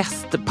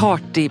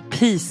festparty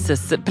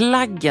pieces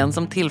plaggen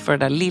som tillför det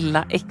där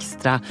lilla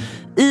extra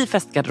i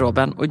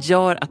festgarderoben och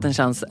gör att den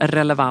känns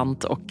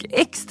relevant och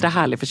extra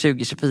härlig för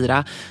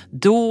 2024,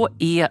 då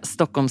är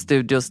Stockholm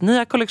Studios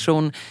nya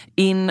kollektion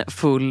In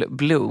Full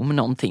Bloom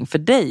någonting för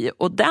dig.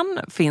 Och den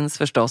finns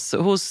förstås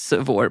hos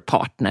vår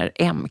partner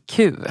MQ.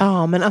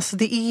 Ja, men alltså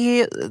det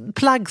är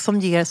plagg som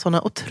ger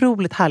såna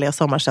otroligt härliga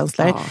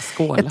sommarkänslor. Ja,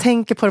 skål. Jag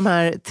tänker på de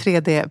här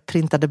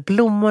 3D-printade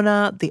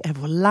blommorna, det är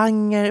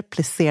volanger,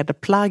 plisserade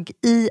plagg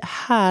i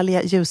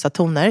härliga ljusa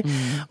toner.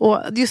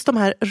 Och just de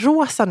här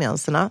rosa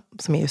nyanserna,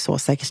 som är ju så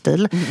säker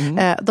stil,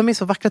 de är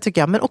så vackra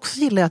tycker jag. Men också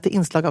gillar jag att det är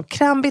inslag av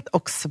krämvitt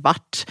och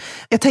svart.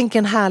 Jag tänker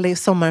en härlig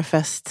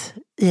sommarfest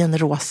i en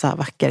rosa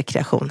vacker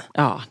kreation.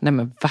 Ja, nej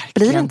men verkligen.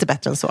 Blir det inte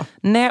bättre än så?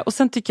 Nej, och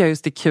sen tycker jag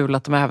just det är kul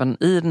att de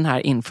även i den här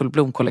In Full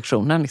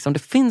Bloom-kollektionen, liksom, det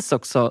finns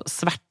också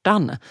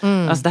svärtan.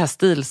 Alltså det här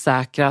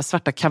stilsäkra,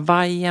 svarta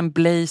kavajen,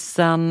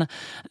 blazen,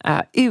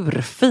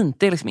 urfint.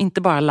 Det är liksom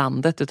inte bara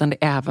landet utan det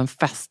är även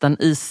festen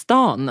i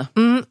stan.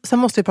 Sen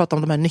måste vi prata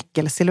om de här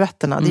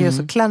nyckelsilhuetterna. Det är ju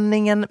så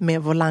klänningen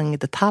med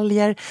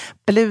volangdetaljer,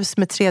 blus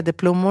med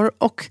 3D-plommor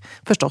och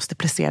förstås det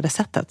plisserade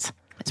sättet.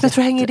 Som jag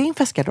tror hänger i din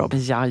festgarderob.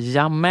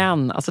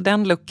 Jajamän, alltså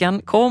den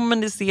looken kommer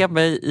ni se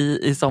mig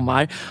i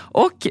sommar.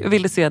 Och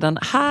vill du se den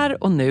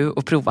här och nu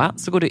och prova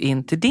så går du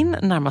in till din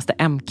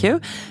närmaste MQ.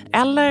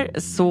 Eller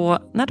så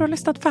när du har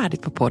lyssnat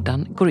färdigt på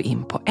podden går du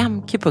in på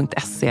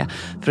mq.se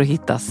för att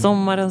hitta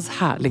sommarens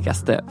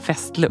härligaste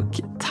festlook.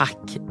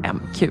 Tack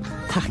MQ.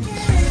 Tack.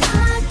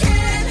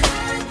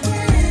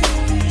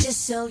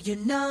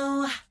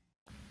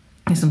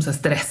 Som så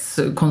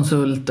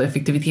stresskonsult och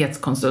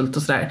effektivitetskonsult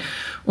och sådär.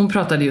 Hon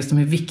pratade just om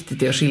hur viktigt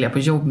det är att skilja på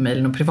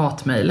jobbmailen och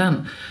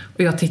privatmailen.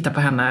 Och jag tittar på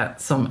henne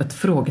som ett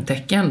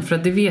frågetecken. För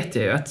att det vet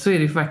jag ju att så är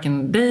det ju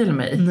varken dig eller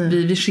mig.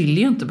 Vi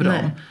skiljer ju inte på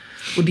dem.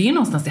 Och det är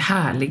någonstans det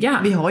härliga.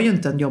 Vi har ju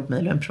inte en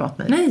jobbmail och en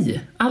privatmail.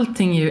 Nej,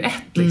 allting är ju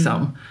ett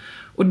liksom.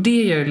 Och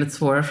det gör det lite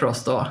svårare för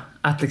oss då.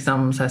 Att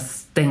liksom så här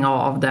stänga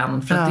av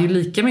den. För att det är ju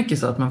lika mycket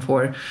så att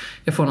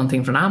jag får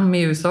någonting från Ami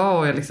i USA.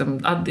 Och jag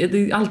liksom,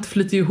 allt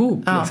flyter ju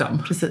ihop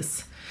liksom.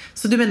 Precis.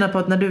 Så du menar på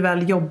att när du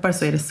väl jobbar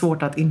så är det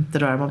svårt att inte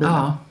röra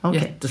mobilen? Ja,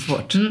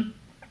 jättesvårt.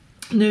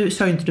 Nu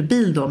kör ju inte du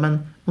bil då,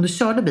 men om du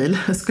körde bil,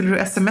 skulle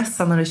du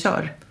smsa när du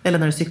kör? Eller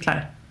när du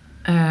cyklar?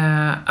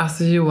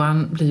 Alltså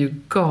Johan blir ju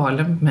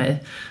galen på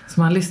mig. Så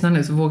man lyssnar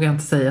nu så vågar jag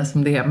inte säga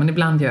som det är. Men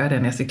ibland gör jag det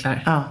när jag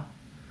cyklar. Ja,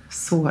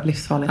 så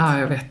livsfarligt. Ja,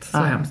 jag vet. Så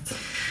hemskt.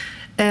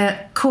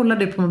 Kollar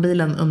du på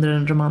mobilen under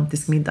en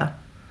romantisk middag?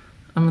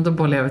 Ja, men då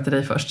bollar jag till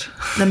dig först.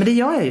 Nej, men det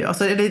gör jag ju.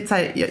 Alltså, det är så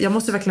här, jag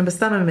måste verkligen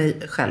bestämma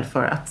mig själv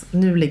för att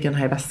nu ligger den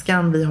här i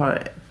väskan. Vi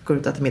har går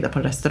ut och äter middag på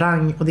en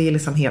restaurang och det är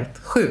liksom helt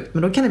sjukt.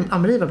 Men då kan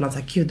Ann-Marie vara ibland så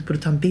här, gud, du borde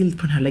ta en bild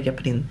på den här och lägga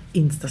på din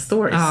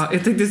Insta-stories. Ja,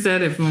 jag tänkte säga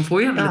det, för man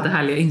får ju lite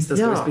härliga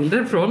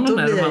Insta-stories-bilder från de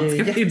här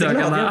romantiska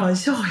middagarna.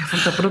 Jag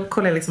fattar, och då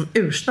kollar jag liksom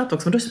ursnabbt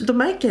också. Men då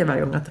märker jag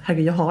varje gång att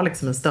herregud, jag har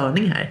liksom en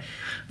störning här.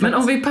 Men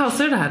om vi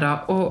pausar det här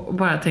då och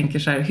bara tänker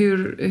så här,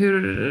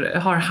 hur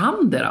har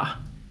han det då?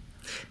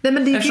 Nej,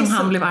 men det är eftersom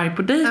han blev arg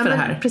på dig för det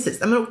här. Precis,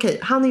 men okej.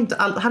 Han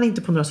är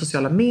inte på några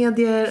sociala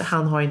medier.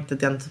 Han har inte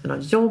den typen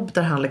av jobb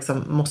där han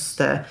liksom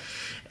måste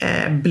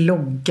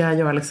blogga,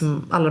 göra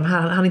liksom alla de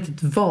här. Han är inte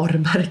ett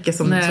varumärke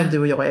som du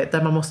och jag är,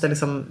 där man måste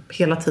liksom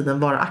hela tiden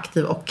vara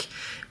aktiv och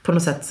på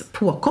något sätt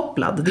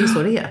påkopplad. Det är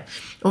så det är.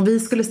 Om vi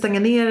skulle stänga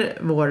ner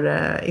vår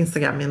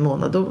Instagram i en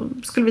månad, då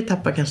skulle vi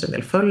tappa kanske en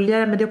del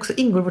följare, men det också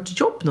ingår vårt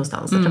jobb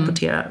någonstans att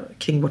rapportera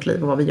kring vårt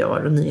liv och vad vi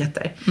gör och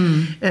nyheter.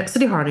 Så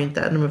det har han ju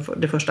inte,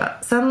 det första.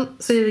 Sen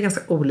så är vi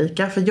ganska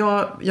olika, för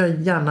jag gör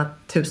gärna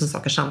 1000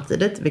 saker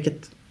samtidigt,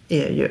 vilket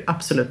är ju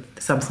absolut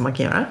det sämsta man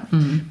kan göra.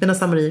 Medan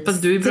Ann-Marie...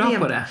 Fast du är bra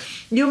på det.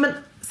 Jo, men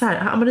så här,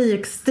 Ann-Marie är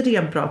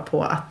extremt bra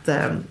på att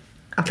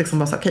liksom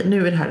bara säga, okej,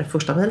 nu är det här det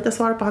första mejlet jag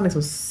svarar på. Han är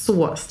liksom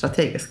så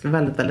strategisk,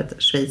 väldigt,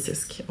 väldigt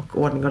schweizisk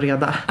och ordning och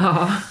reda.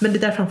 Men det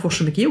är därför han får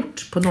så mycket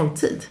gjort på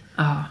nolltid.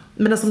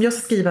 Men alltså, om jag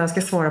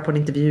ska svara på en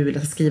intervju eller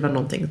ska skriva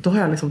någonting, då har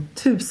jag liksom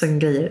 1000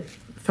 grejer,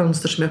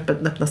 fönster som är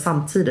öppna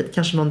samtidigt.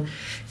 Kanske någon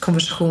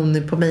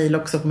konversation på mejl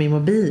också på min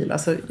mobil.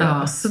 Alltså, jag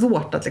har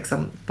svårt att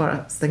liksom bara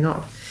stänga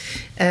av.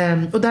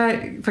 Och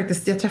där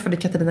faktiskt, jag träffade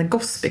Katarina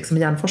Gospic som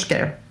är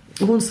hjärnforskare.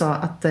 Och hon sa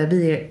att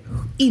vi är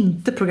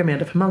inte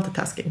programmerade för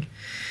multitasking.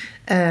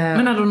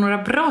 Men hade hon några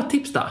bra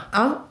tips då?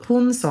 Ja,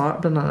 hon sa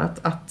bland annat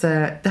att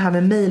det här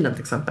med mejlen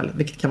till exempel,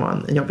 vilket kan vara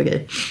en jobbig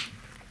grej.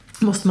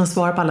 Måste man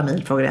svara på alla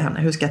mejl, frågar jag henne.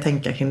 Hur ska jag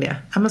tänka kring det?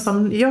 Ja, men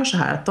så gör så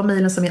här, att de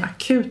mejlen som är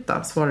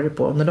akuta svarar du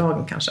på under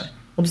dagen kanske.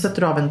 Och då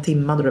sätter du av en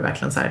timme då du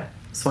verkligen så här,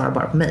 svarar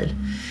bara på mejl.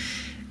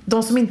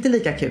 De som inte är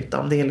lika akuta,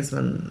 om det är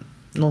liksom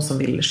någon som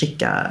vill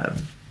skicka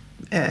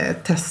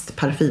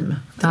testparfym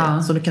till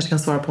det, så du kanske kan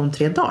svara på om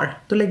 3 dagar.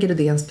 Då lägger du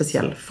det i en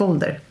speciell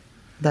folder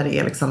där det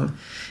är liksom...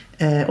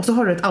 och så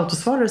har du ett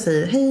autosvar och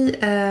säger hej,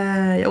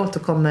 jag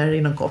återkommer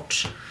inom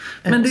kort.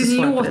 Men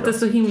det låter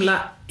så himla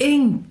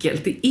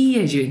enkelt. Det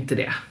är ju inte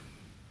det.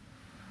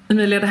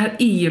 Emilia, det här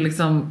är ju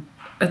liksom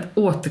ett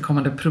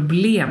återkommande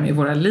problem i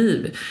våra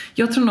liv.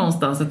 Jag tror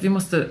någonstans att vi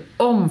måste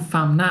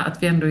omfamna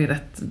att vi ändå är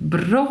rätt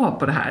bra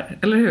på det här.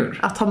 Eller hur?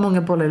 Att ha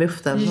många bollar i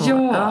luften.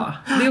 Ja,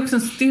 det är också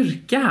en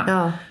styrka.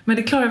 Ja. Men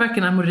det klarar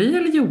varken Ann-Marie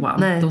eller Johan.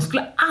 Nej. De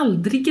skulle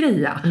aldrig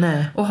greja.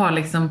 Nej. Och ha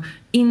liksom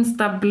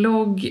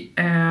Insta-blogg,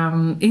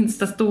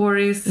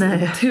 Insta-stories,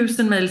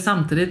 1000 mejl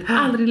samtidigt.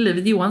 Aldrig i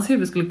livet. Johans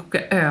huvud skulle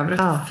koka över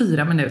efter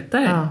 4 minuter.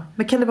 Ja.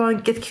 Men kan det vara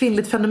ett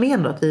kvinnligt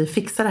fenomen då? Att vi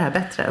fixar det här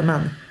bättre?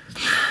 Men...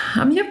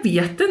 Ja, men jag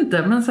vet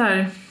inte. Men så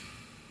här,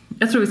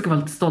 jag tror vi ska vara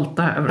lite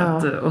stolta över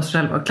att oss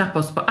själva och klappa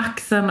oss på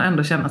axeln och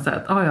ändå känna så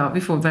här att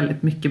vi får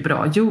väldigt mycket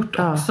bra gjort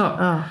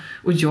också.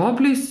 Och jag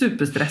blir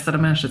superstressad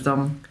av människor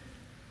som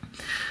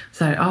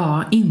så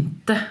här,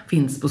 inte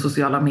finns på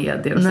sociala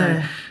medier. Och så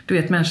här, du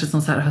vet, människor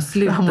som så här har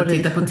slutat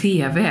titta på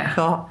tv.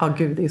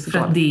 Gud, det är så för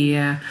att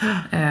det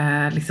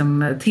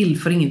liksom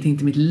tillför ingenting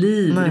till mitt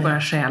liv. Det är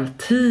bara stjäl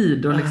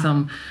tid. Och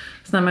liksom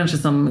sådana människor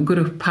som går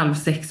upp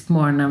 5:30 på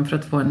morgonen för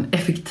att få en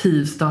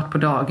effektiv start på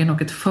dagen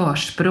och ett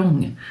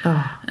försprång.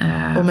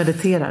 Och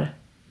mediterar.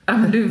 Ja,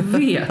 men du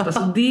vet,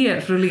 alltså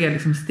det för att ligga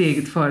liksom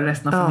steget före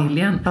resten av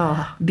familjen.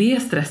 Det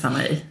stressar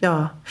mig.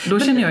 Då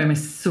känner jag mig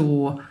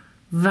så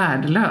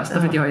värdelös,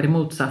 därför att jag är det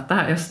motsatta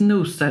här. Jag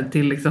snosar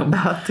till liksom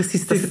till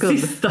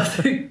sista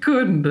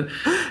sekund.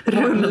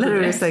 Rullar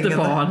du i sängen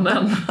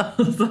barnen.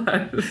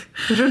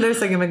 Rullar i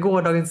sängen med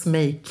gårdagens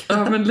make.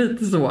 Ja, men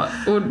lite så.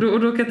 Och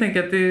då kan jag tänka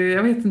att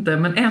jag vet inte,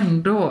 men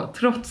ändå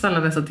trots alla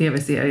dessa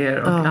tv-serier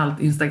och allt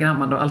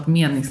instagrammande och allt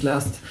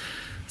meningslöst,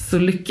 så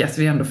lyckas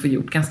vi ändå få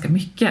gjort ganska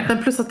mycket.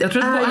 Men plus att jag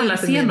tror att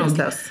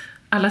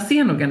alla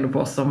ser nog ändå på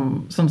oss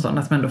som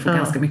sådana som ändå får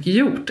ganska mycket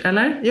gjort,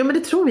 eller? Jo, men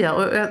det tror jag.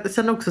 Och jag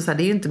känner också så här,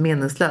 det är ju inte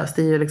meningslöst.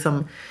 Det är ju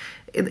liksom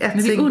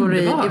ett ingår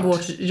i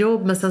vårt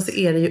jobb, men sen så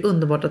är det ju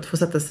underbart att få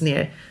sätta sig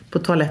ner på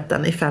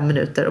toaletten i 5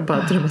 minuter och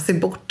bara drömma sig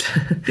bort.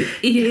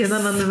 Det är en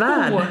annan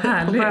värld.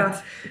 Härligt. Och bara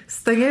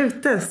stänga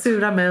ute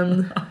sura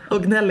män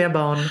och gnälliga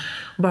barn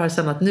och bara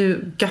känna att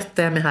nu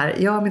göttar jag mig här.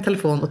 Jag har min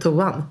telefon och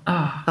toan.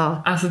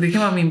 Alltså det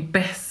kan vara min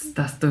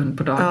bästa stund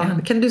på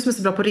dagen. Kan du som är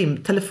så bra på rim?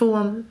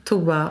 Telefon,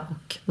 toa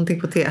och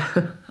någonting på te.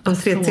 De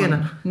 3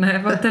 T:na.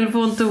 Nej,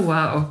 telefon,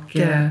 toa och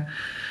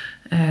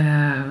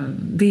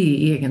det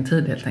är egen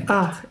tid helt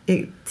enkelt.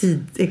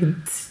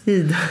 Egen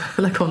tid.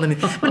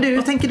 Men du,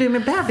 hur tänker du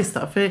med bebis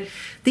då? För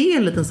det är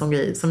en liten sån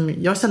grej som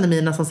jag kände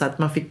mig nästan så att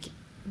man fick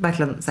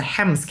verkligen så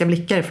här hemska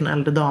blickar från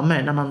äldre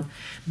damer när man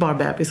bar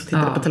bebis och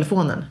tittade på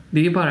telefonen. Det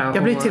är ju bara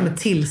jag blev till och med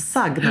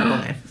tillsagd några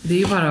gånger. Det är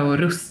ju bara att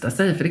rusta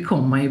sig, för det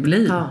kommer man ju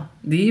bli.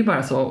 Det är ju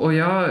bara så. Och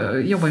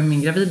jag jobbar ju med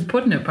min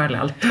gravidpodd nu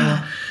parallellt. Och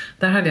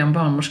Där hade jag en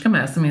barnmorska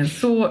med som är en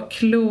så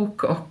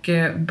klok och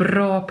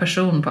bra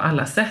person på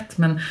alla sätt.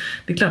 Men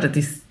det är klart att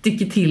det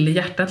sticker till i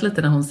hjärtat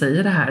lite när hon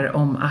säger det här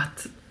om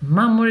att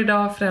mammor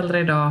idag, föräldrar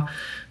idag,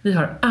 vi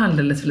har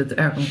alldeles för lite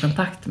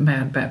ögonkontakt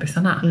med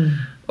bebisarna.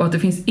 Och att det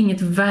finns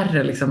inget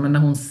värre liksom, än när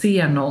hon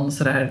ser någon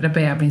sådär, där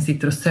bebisen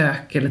sitter och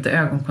söker lite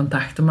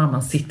ögonkontakt och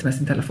mamman sitter med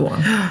sin telefon.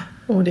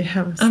 Det är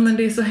hemskt. Ja, men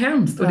det är så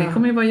hemskt och det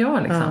kommer ju vara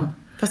jag liksom. Ja.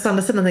 Fast å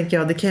andra sidan tänker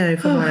jag, det kan jag ju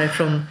få höra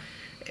ifrån.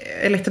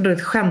 Jag lekte då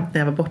ett skämt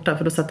när jag var borta,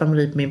 för då satt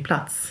Amri på min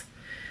plats.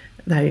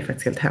 Det här är ju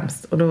faktiskt helt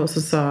hemskt. Och då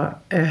så sa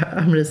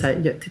Amri så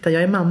här: titta,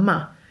 jag är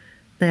mamma.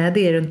 Nej,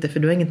 det är du inte, för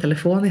du har ingen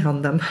telefon i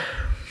handen.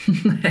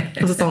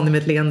 Och så sa hon det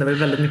med ett leende, det var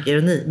väldigt mycket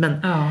ironi.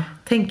 Men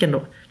tänk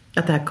ändå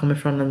att det här kommer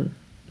från en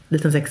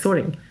liten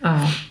 6-åring.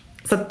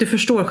 Så att du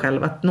förstår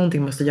själv att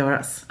någonting måste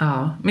göras.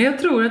 Ja, men jag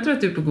tror att du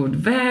är på god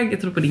väg.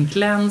 Jag tror på din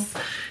kläns.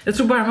 Jag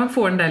tror bara man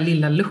får den där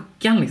lilla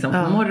luckan liksom,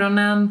 på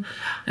morgonen.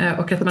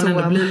 Och att på man toan.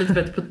 Ändå blir lite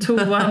bättre på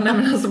toan. Nej,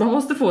 men alltså, man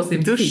måste få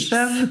sin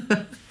duschen.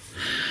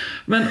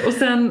 Men, och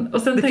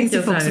sen det finns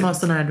ju folk som har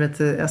sån här, du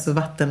vet, alltså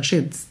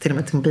vattenskydd till och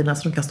med till mobilerna,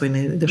 så de kan stå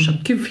inne i duschen.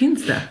 Gud,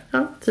 finns det?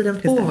 Ja,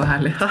 tydligen finns det. Vad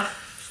härligt.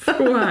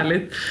 Så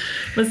härligt.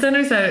 Men sen är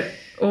det så här,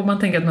 och man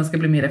tänker att man ska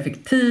bli mer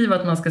effektiv,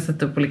 att man ska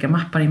sätta upp olika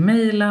mappar i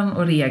mejlen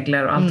och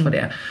regler och allt vad det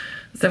är.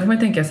 Sen får man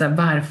tänka så här,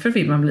 varför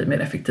vill man bli mer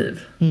effektiv?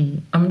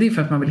 Ja, men det är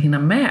för att man vill hinna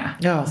med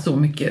så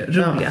mycket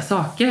roliga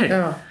saker.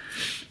 Ja.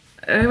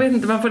 Jag vet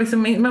inte,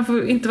 man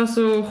får inte vara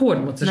så hård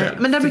mot sig själv.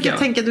 Men där brukar jag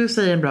tänka, du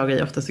säger en bra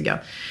grej ofta, tycker jag.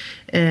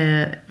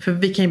 För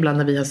vi kan ibland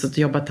när vi har suttit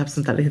och jobbat, haft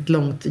sånt där ett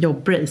långt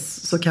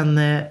jobbrace, så kan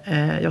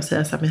jag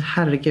säga så här: men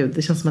herregud,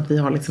 det känns som att vi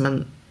har liksom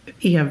en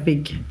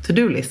evig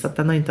to-do-list, att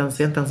den har vi har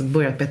inte ens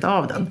börjat beta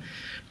av den.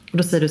 Och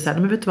då säger du så här: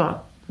 men vet du vad,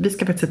 vi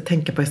ska faktiskt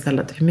tänka på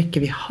istället hur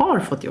mycket vi har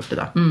fått gjort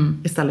idag,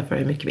 istället för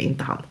hur mycket vi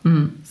inte hann.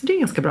 Så det är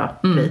en ganska bra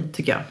grej,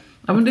 tycker jag.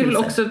 Ja, men det är väl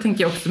också,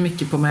 tänker jag också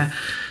mycket på med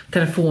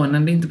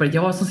telefonen. Det är inte bara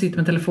jag som sitter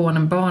med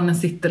telefonen. Barnen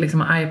sitter liksom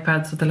med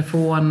iPads och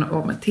telefon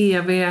och med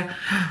tv.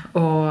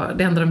 Och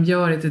det enda de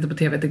gör är att titta på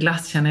tv till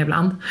glass, känner jag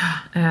ibland.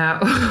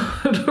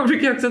 Och då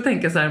brukar jag också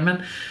tänka så här, men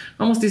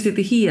man måste ju se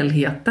till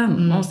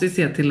helheten. Man måste ju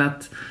se till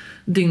att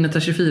dygnet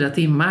har 24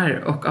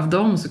 timmar. Och av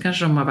dem så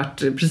kanske de har varit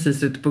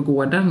precis ute på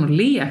gården och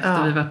lekt.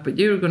 Och vi har varit på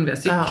Djurgården, vi har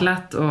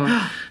cyklat och vi har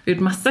gjort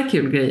massa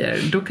kul grejer.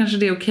 Då kanske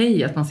det är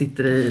okej att man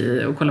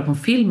sitter och kollar på en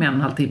film i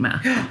 1,5 timme.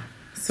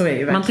 Så är det ju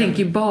verkligen. Man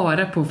tänker ju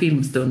bara på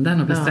filmstunden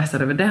och blir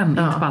stressad över den,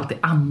 inte på allt det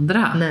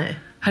andra. Nej.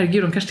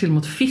 Herregud, de kanske till och med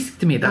åt fisk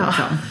till middag.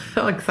 Liksom.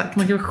 Ja, exakt.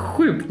 Man kan vara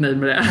sjukt nöjd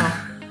med det.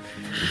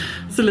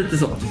 Så lite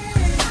så.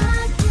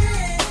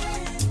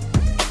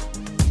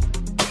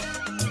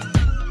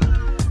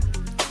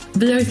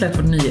 Vi har ju släppt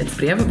vårt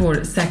nyhetsbrev, vår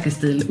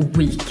Säkerstil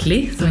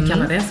Weekly, som vi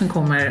kallar det, som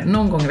kommer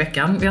någon gång i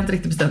veckan. Vi har inte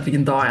riktigt bestämt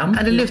vilken dag än.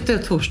 Det lutar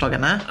ut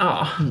torsdagarna.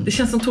 Ja, det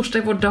känns som torsdag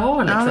är vår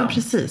dag liksom. Ja,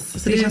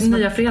 precis. Så det känns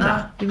nya fredag.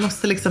 Vi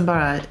måste liksom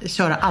bara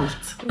köra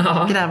allt.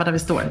 Gräva där vi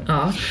står.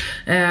 Ja.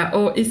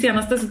 Och i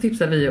senaste så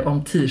tipsade vi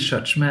om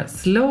t-shirts med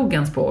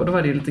slogans på. Och då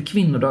var det ju lite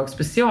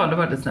kvinnodagsspecial. Då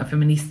var det såna här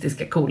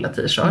feministiska, coola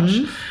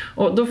t-shirts.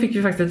 Och då fick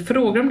vi faktiskt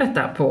frågor om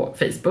detta på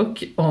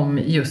Facebook. Om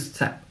just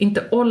så här,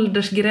 inte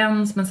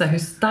åldersgräns, men så här, hur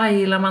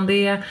stylar man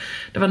det?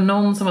 Det var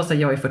någon som var så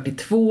här: jag är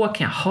 42,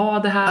 kan jag ha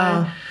det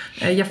här?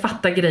 Jag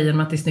fattar grejen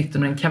med att det är snyggt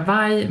under en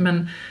kavaj,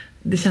 men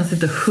det känns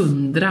inte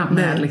 100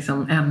 med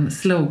liksom en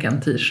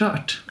slogan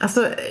t-shirt.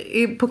 Alltså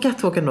på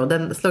catwalken då,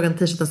 den slogan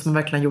t-shirten som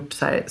verkligen har gjort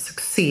så här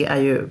succé är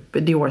ju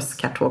Dior's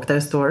catwalk, där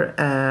det står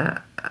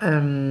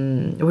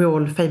We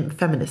all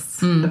feminists.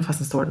 Där fast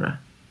den står där.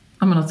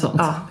 Ja, men något sånt.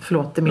 Ja,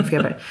 förlåt, det är min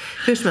feber.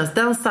 Hur som helst,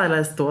 den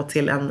stylades då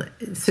till en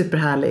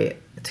superhärlig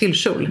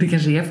tyllkjol. Det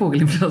kanske är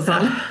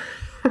fågelinfluensan.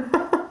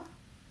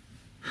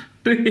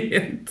 Du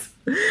vet.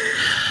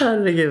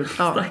 Herregud.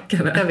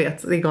 Stackare. Jag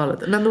vet, det är galet.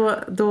 Men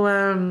då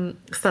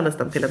ställdes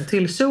den till en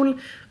tyllkjol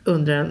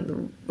under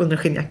en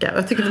skinnjacka. Och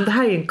jag tycker att det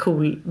här är en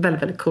cool,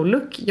 väldigt, väldigt cool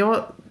look.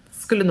 Jag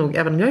skulle nog,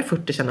 även om jag är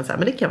 40, känna så här,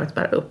 men det kan jag faktiskt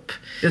bära upp.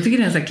 Jag tycker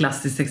det är en sån här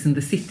klassisk Sex and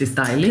the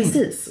City-styling.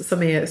 Precis,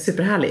 som är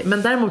superhärlig.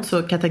 Men däremot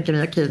så kan jag tänka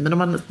mig, okej, men om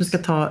man nu ska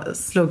ta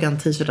slogan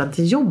t-shirten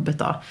till jobbet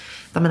då,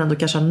 där man ändå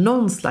kanske har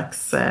någon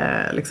slags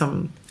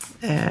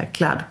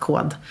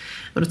klädkod.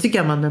 Men då tycker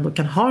jag man ändå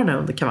kan ha den här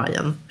under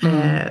kavajen.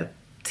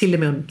 Till och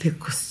med till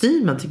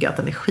kostymen tycker jag att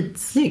den är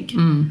skitsnygg.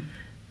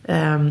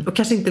 Och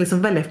kanske inte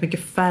liksom välja för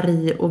mycket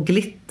färg och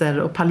glitter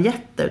och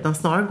paljetter, utan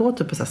snarare gå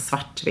typ på så här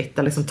svartvitt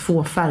eller liksom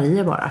 2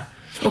 färger bara.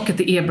 Och att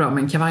det är bra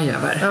med en kavaj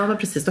över. Ja, men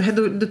precis.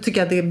 Då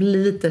tycker jag att det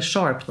blir lite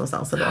sharp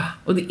någonstans då.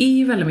 Och det är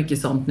ju väldigt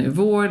mycket sånt nu.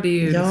 Det är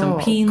ju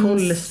liksom pins.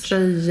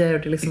 collegetröjor.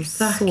 Det är liksom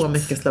så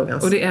mycket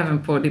slogans. Och det är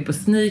även det är på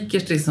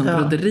sneakers, det är som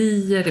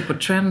broderier, det är på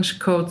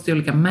trenchcoats, det är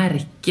olika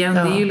märken.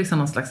 Det är ju liksom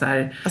någon slags så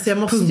här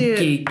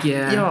punkig...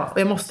 och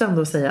jag måste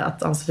ändå säga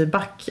att Ann-Sofie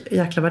Back,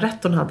 jäkla vad rätt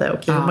hon hade.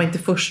 Och hon var inte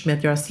först med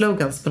att göra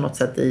slogans på något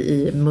sätt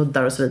i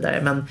muddar och så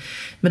vidare.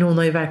 Men hon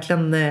har ju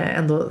verkligen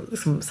ändå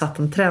liksom satt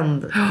en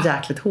trend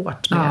jäkligt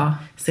hårt med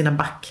sina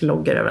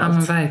backloggar överallt. Ja,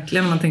 men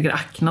verkligen. Man tänker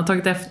Acne har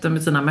tagit efter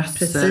med sina mössor.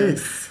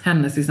 Precis.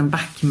 Hennes liksom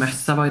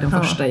backmössa var ju den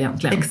första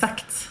egentligen.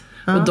 Exakt.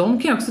 Och de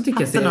kan jag också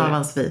tycka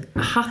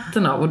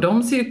hatten av. Och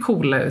de ser ju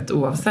coola ut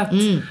oavsett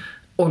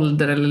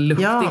ålder eller look.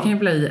 Det kan ju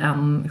bli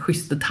en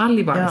schysst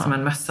detalj bara, som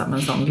en mössa med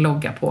en sån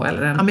logga på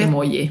eller en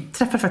emoji. Jag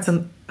träffade faktiskt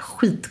en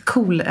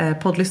skitcool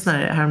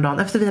poddlyssnare häromdagen.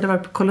 Efter vi hade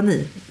varit på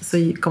koloni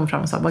så kom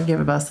fram och sa, jag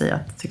vill bara säga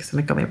att jag tycker så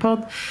mycket om er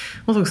podd.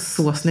 Hon såg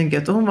så snygg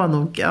ut och hon var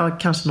nog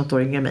kanske något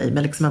år yngre än mig,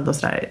 men liksom ändå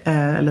sådär,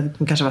 eller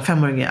hon kanske var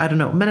 5 år yngre, I don't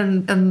know.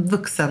 Men en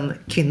vuxen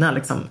kvinna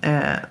liksom,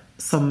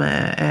 som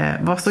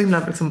var så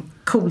himla liksom,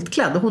 coolt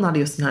klädd. Och hon hade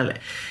just den här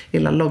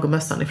lilla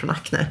logomössan ifrån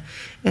Acne.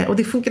 Och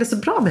det funkade så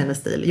bra med hennes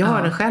stil. Jag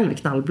har den själv i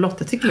knallblått.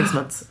 Jag tycker liksom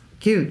att,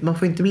 gud, man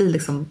får inte bli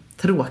liksom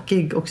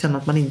tråkig och känna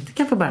att man inte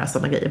kan få bära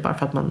sådana grejer bara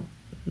för att man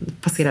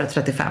passerar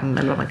 35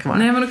 eller vad man kan vara.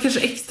 Nej, men då kanske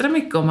extra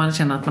mycket om man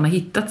känner att man har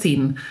hittat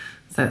sin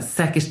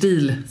säker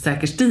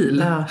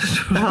stil. Ja.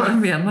 Vad jag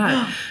menar.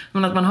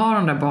 Men att man har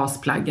de där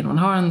basplaggen, man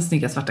har den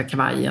snygga svarta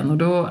kavajen, och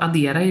då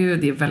adderar ju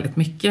det väldigt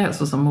mycket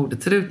så som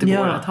modet ser ut i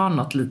vår, att ha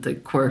något lite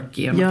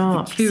quirky och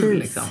något lite kul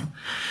liksom.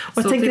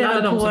 Och så till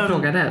alla de som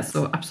frågade,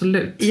 så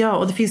absolut. Ja,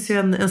 och det finns ju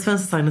en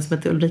svensk designer som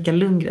heter Ulrika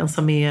Lundgren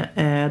som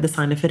är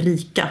designer för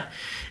Rika.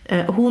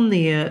 Hon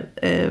är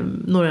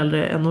några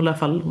äldre än hon i alla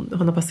fall.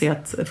 Hon har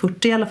passerat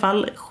 40 i alla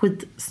fall.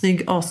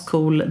 Skitsnygg,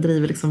 ascool,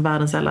 driver liksom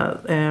världens alla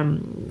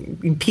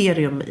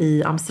imperium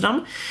i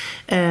Amsterdam.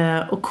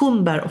 Och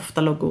hon bär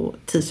ofta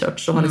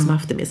logo-t-shirts och har liksom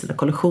haft det med i sina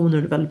kollektioner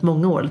under väldigt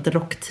många år. Lite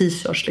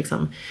rock-t-shirts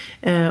liksom.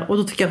 Och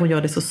då tycker jag hon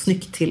gör det så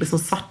snyggt till. Liksom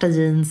svarta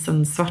jeans,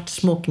 en svart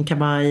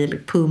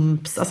smokingkavaj,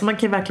 pumps. Alltså man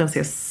kan verkligen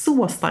se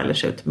så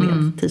stylish ut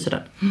med t-shirten.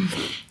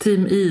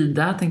 Team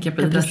Ida, tänker jag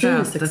på Ida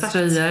Sjöstedts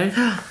tröjor.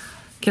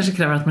 Kanske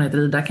kräver att man heter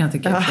Ida, kan jag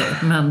tycka.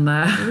 Men det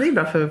är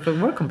bra för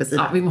vår kompis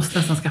Ida. Ja, vi måste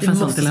nästan skaffa en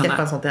sån till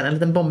henne. En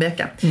liten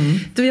bombjacka.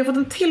 Du, vi har fått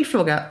en till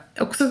fråga.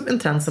 Också en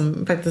trend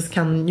som faktiskt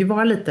kan ju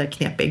vara lite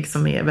knepig,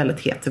 som är väldigt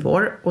het i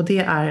vår. Och det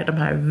är de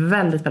här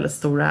väldigt, väldigt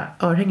stora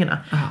örhängena.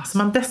 Som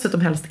man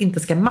dessutom helst inte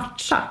ska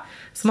matcha.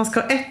 Så man ska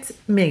ha ett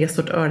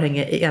megastort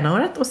örhänge i ena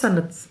örat och sen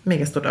ett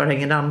megastort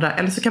örhänge i det andra.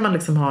 Eller så kan man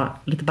liksom ha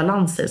lite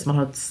balans i, så man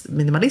har ett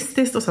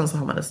minimalistiskt och sen så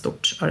har man ett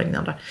stort örhänge i det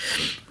andra.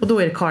 Och då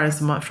är det Karin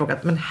som har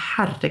frågat, men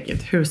herregud,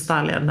 hur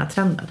stylar jag den här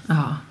trenden?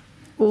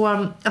 Och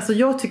alltså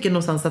jag tycker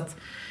någonstans att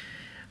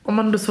om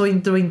man då så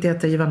inte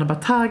heter Giovanna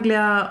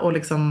Battaglia och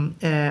liksom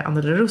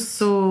Andrea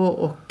Russo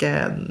och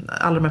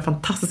alla de här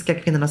fantastiska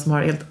kvinnorna som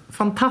har helt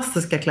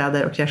fantastiska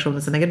kläder och kreationer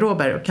i sina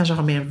garderober och kanske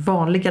har mer en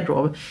vanlig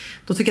garderob,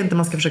 då tycker jag inte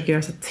man ska försöka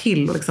göra sig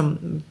till och liksom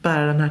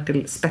bära den här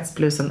till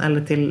spetsblusen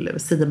eller till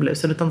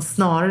sidenblusen, utan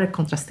snarare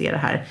kontrastera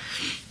här.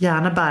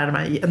 Gärna bära de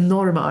här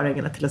enorma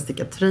örhängena till en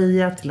stickad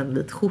tröja, till en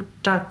vit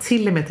skjorta,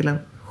 till och med till en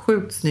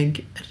sjukt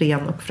snygg,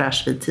 ren och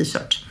fräsch vit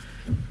t-shirt.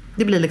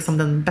 Det blir liksom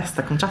den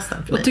bästa kontrasten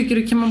för mig. Och tycker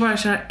du, kan man bara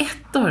köra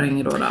ett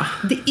örhänge då?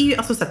 Det är ju,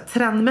 alltså så här,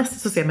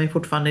 trendmässigt så ser man ju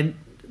fortfarande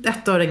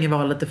ett örhänge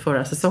var lite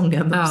förra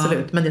säsongen,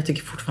 absolut. Men jag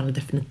tycker fortfarande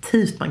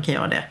definitivt man kan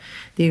göra det.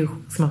 Det är ju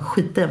som man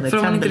skiter i om det. För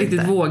om man inte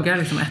riktigt vågar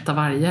liksom ett av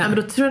varje. Ja, men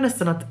då tror jag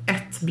nästan att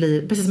ett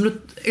blir, precis som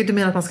du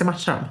menar att man ska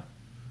matcha dem.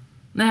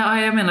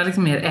 Nej, jag menar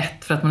liksom mer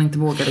ett, för att man inte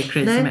vågar det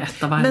crazy med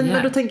ett av varje.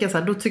 Men då tänker jag så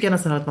här, då tycker jag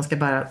nästan att man ska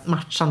bära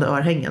matchande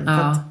örhängen.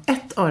 För att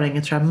ett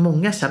örhänge tror jag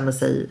många känner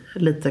sig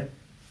lite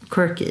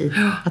quirky.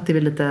 Att det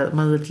blir lite,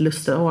 man är lite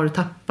lustig. Har du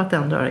tappat det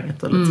andra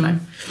örhänget och lite sådär.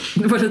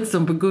 Det var lite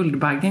som på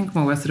Guldbaggen,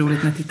 kommer jag ihåg, så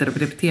roligt när jag tittade på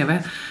det på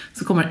tv.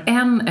 Så kommer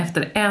en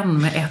efter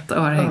en med ett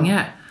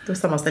örhänge. Det var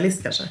samma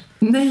stylist kanske?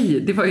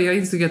 Nej, det var, jag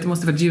insåg att det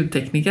måste vara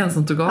ljudtekniken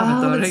som tog av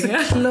ett örhänge.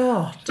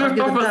 Såklart. Det där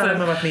har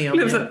man varit med om.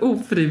 Blev så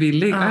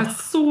ofrivillig. Jag har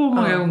så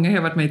många gånger jag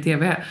har varit med i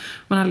tv.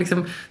 Man har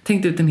liksom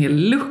tänkt ut en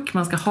hel look.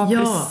 Man ska ha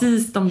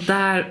precis de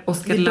där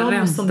Oscar de la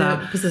Renta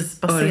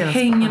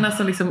örhängena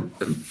som liksom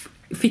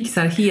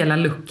fixar hela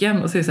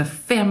looken, och så är det så här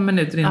 5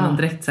 minuter innan en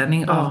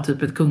direktsändning av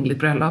typ ett kungligt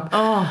bröllop.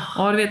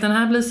 Ja, du vet, den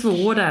här blir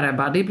svår där,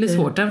 Ebba. Det blir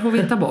svårt, den får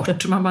vi ta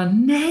bort. Man bara,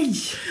 nej!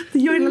 Det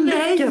gör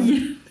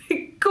nej!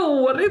 Det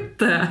går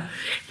inte.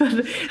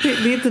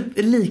 Det är typ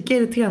lika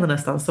irriterande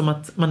nästan som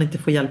att man inte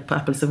får hjälp på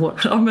Apple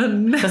Support. Ja,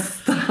 men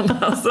nästan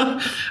alltså.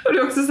 Och det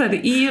är också så här,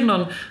 det är ju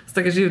någon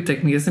stackars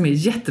ljudtekniker som är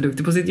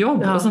jätteduktig på sitt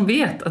jobb och som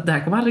vet att det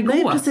här kommer aldrig gå.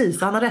 Nej,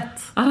 precis, han har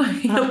rätt. Han har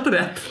helt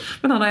rätt,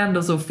 men han har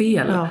ändå så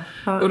fel.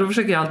 Och då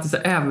försöker jag alltid så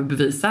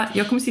överbevisa.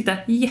 Jag kommer sitta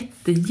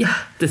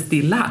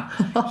jättestilla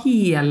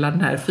hela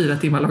den här 4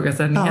 timmar långa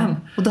sändningen.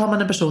 Och då har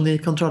man en person i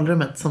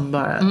kontrollrummet som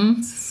bara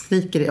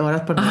skriker i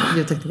örat på den här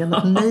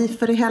ljudteknikern. Nej,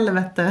 för i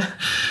helvete.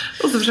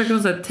 Och så försöker de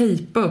så här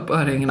tejpa upp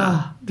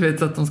örhängena. Du vet,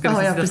 så att de ska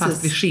sitta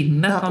fast vid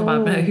skinnet. Man bara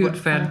med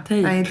hudfärd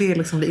tejp. Nej, det är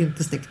liksom det är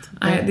inte snyggt.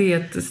 Nej, det är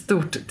ett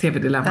stort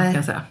tv-dilemma kan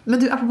jag säga. Men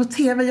du, apropå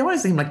tv, jag har en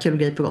så himla kul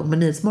grej på gång med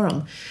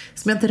Nyhetsmorgon.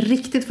 Som jag inte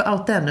riktigt får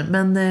out än.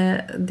 Men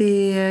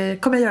det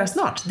kommer jag göra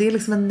snart. Det är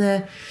liksom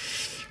en...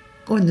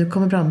 Oj, nu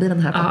kommer brandbilen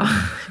här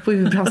på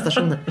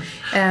brandstationen.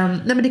 Nej,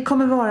 men det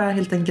kommer vara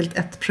helt enkelt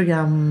ett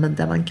program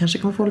där man kanske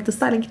kommer få lite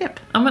stylingknep.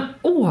 Ja, men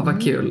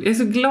vad kul. Jag är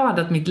så glad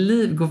att mitt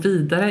liv går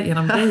vidare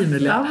genom dig,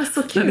 Emilia. Ja, men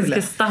så kul. När det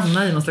ska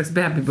stanna i någon slags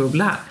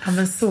babybubbla. Ja,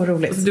 men så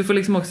roligt. Så du får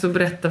liksom också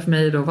berätta för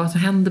mig då vad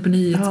som händer på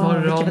Nyhetsmorgon.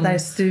 Ja, vilka var där i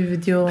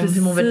studion,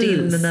 hur mår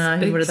värdinnorna,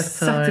 hur mår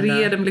redaktörerna. Exakt,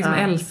 det är dem liksom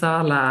Elsa och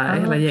alla,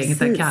 hela gänget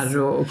där,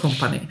 Karo och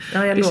kompani.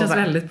 Ja, det lovar. känns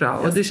väldigt bra.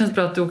 Och det känns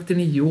bra att du åkte till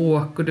New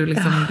York och du,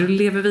 liksom, du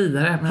lever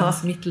vidare. Men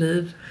alltså, mitt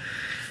liv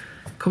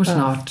kommer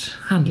snart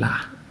handla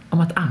om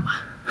att amma.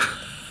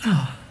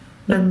 Ja,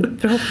 men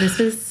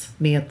förhoppningsvis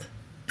med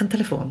en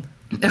telefon.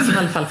 Som i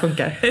alla fall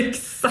funkar.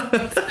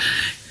 Exakt.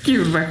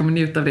 Gud vad jag kommer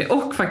njuta av det.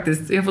 Och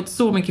faktiskt, jag har fått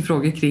så mycket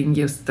frågor kring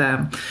just...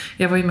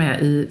 jag var ju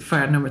med i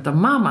förra numret av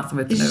Mamma som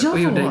vet du nu. Och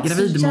gjorde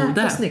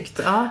gravidmode. Snyggt.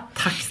 Ja.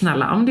 Tack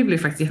snälla. Men det blev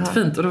faktiskt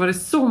jättefint. Och då var det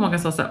så många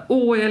som sa så här: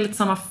 åh, jag är lite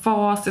samma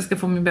fas. Jag ska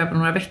få min bebis på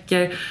några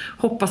veckor.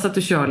 Hoppas att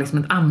du kör liksom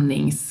ett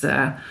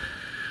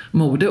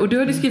amningsmode. Och du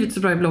har ju skrivit så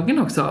bra i bloggen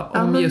också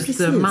om just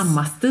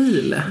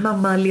mammastil.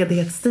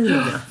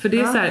 Mammaledighetsstilen. Ja, för det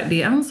är så här,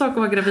 det är en sak att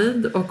vara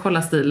gravid och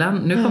kolla stilen.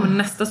 Nu kommer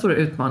nästa stora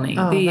utmaning.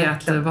 Det är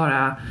verkligen. att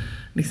vara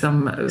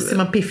liksom... Ser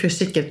man piffig och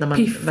chick ut när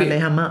man väl är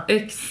hemma.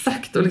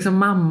 Exakt, och liksom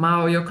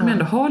mamma. Och jag kommer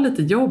ändå ha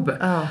lite jobb.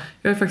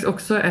 Jag har faktiskt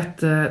också ett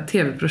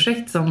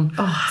tv-projekt som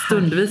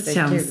stundvis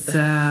känns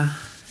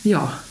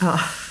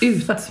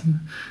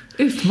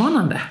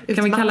utmanande.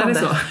 Kan vi kalla det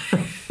så?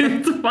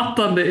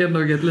 Utmattande är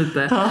nog ett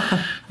lite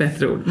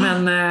bättre ord.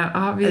 Men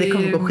det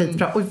kommer gå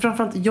skitbra. Och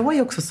framförallt, jag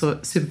är också så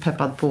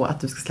superpeppad på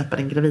att du ska släppa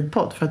din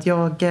gravidpodd. För att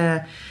jag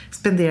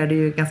spenderade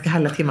ju ganska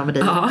härliga timmar med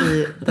dig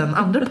i den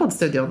andra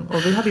poddstudion.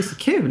 Och vi hade ju så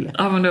kul.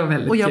 Ja, men det var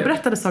väldigt och jag kul.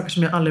 berättade saker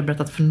som jag aldrig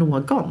berättat för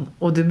någon.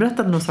 Och du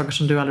berättade nog saker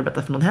som du aldrig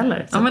berättat för någon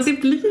heller. Ja, men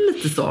det blir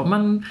lite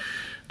så.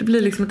 Det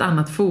blir liksom ett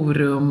annat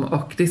forum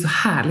och det är så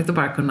härligt att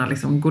bara kunna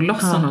liksom gå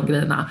loss om de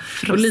grejerna.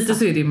 Och lite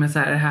så är det med så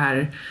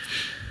här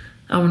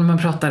ja, men man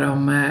pratar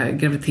om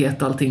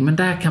graviditet och allting, men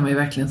där kan man ju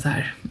verkligen så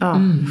här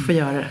få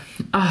göra det.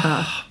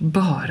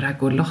 Bara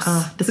gå loss.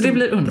 Det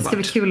blir underbart. Det ska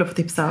bli kul att få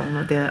tipsa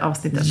om det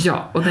avsnittet.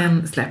 Ja, och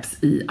den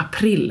släpps i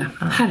april.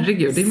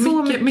 Herregud, det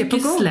är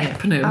mycket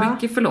släpp nu.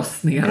 Mycket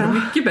förlossningar och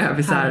mycket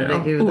bebisar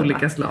av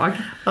olika slag.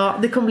 Ja,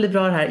 det kommer bli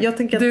bra det här. Jag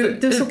tänker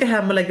att du ska åka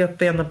hem och lägga upp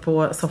benen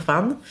på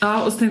soffan.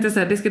 Ja, och så tänkte jag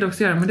säga, det ska du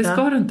också göra, men det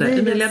ska du inte.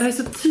 Emilia, det här är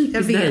så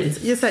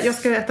typiskt dig. Jag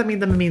ska äta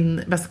middag med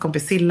min bästa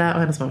kompis Silla och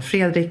hennes man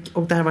Fredrik.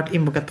 Och det här har varit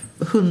inbokat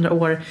 100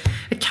 år.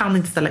 Jag kan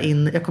inte ställa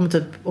in. Jag kommer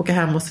typ åka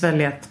hem och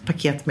svälja ett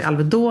paket med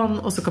Alvedon.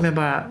 Och så kommer jag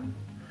bara...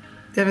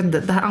 Jag vet inte,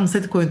 det här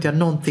ansiktet går ju inte att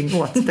göra någonting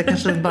åt. Det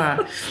kanske bara...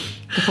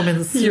 Det kommer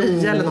en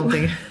slöja eller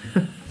någonting.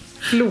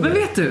 Men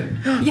vet du,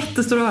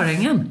 jättestora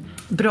örhängen.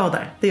 Bra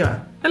där, det gör jag.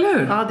 Eller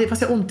hur? Ja, det är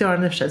fast jag har ont i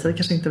öronen i och för sig, så det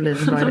kanske inte blir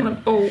en bra idé.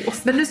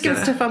 Men nu ska vi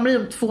träffa Marie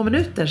om 2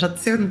 minuter, så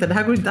att jag vet inte, det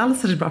här går inte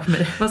alls så bra för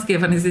mig. Vad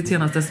skrev han i sitt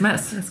senaste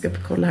sms? Jag ska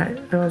kolla här.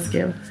 Jag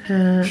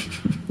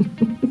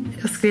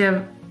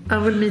skrev I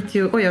will meet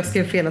you. Jag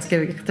skrev fel. Jag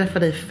skrev träffa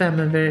dig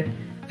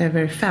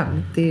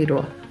 5:05. Det är ju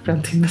då för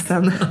en timme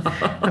sedan.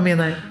 Jag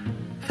menar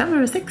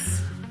 5:06.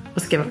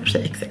 Och skrev för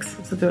sig XX.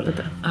 Så det var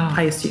lite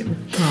I assume.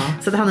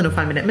 Så det handlar nog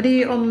fan med det. Men det är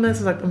ju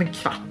som sagt om en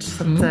kvart.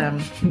 Så att,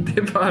 det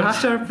är bara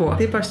att köra på.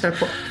 Det är bara att köra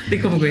på. Det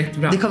kommer gå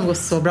jättebra. Det kommer gå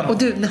så bra. Och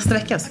du, nästa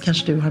vecka så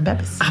kanske du har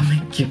bebis.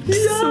 Men gud,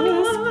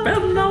 så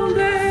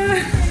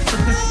spännande!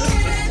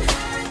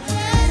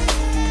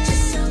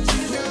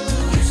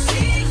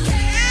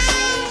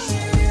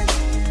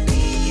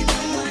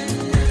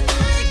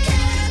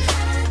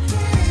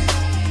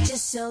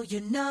 So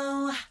you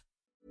know.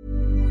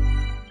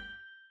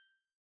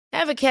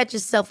 Ever catch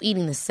yourself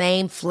eating the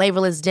same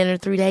flavorless dinner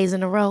 3 days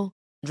in a row?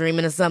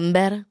 Dreaming of something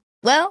better?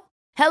 Well,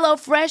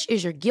 HelloFresh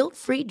is your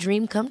guilt-free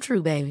dream come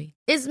true, baby.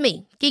 It's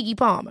me, Keke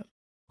Palmer.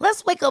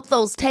 Let's wake up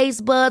those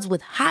taste buds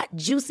with hot,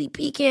 juicy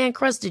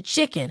pecan-crusted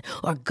chicken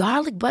or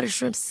garlic butter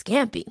shrimp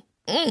scampi.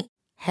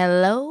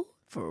 Hello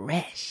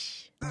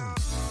Fresh.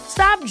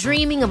 Stop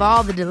dreaming of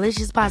all the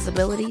delicious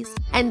possibilities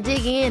and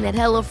dig in at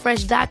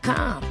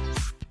HelloFresh.com.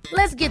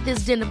 Let's get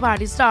this dinner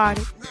party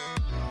started.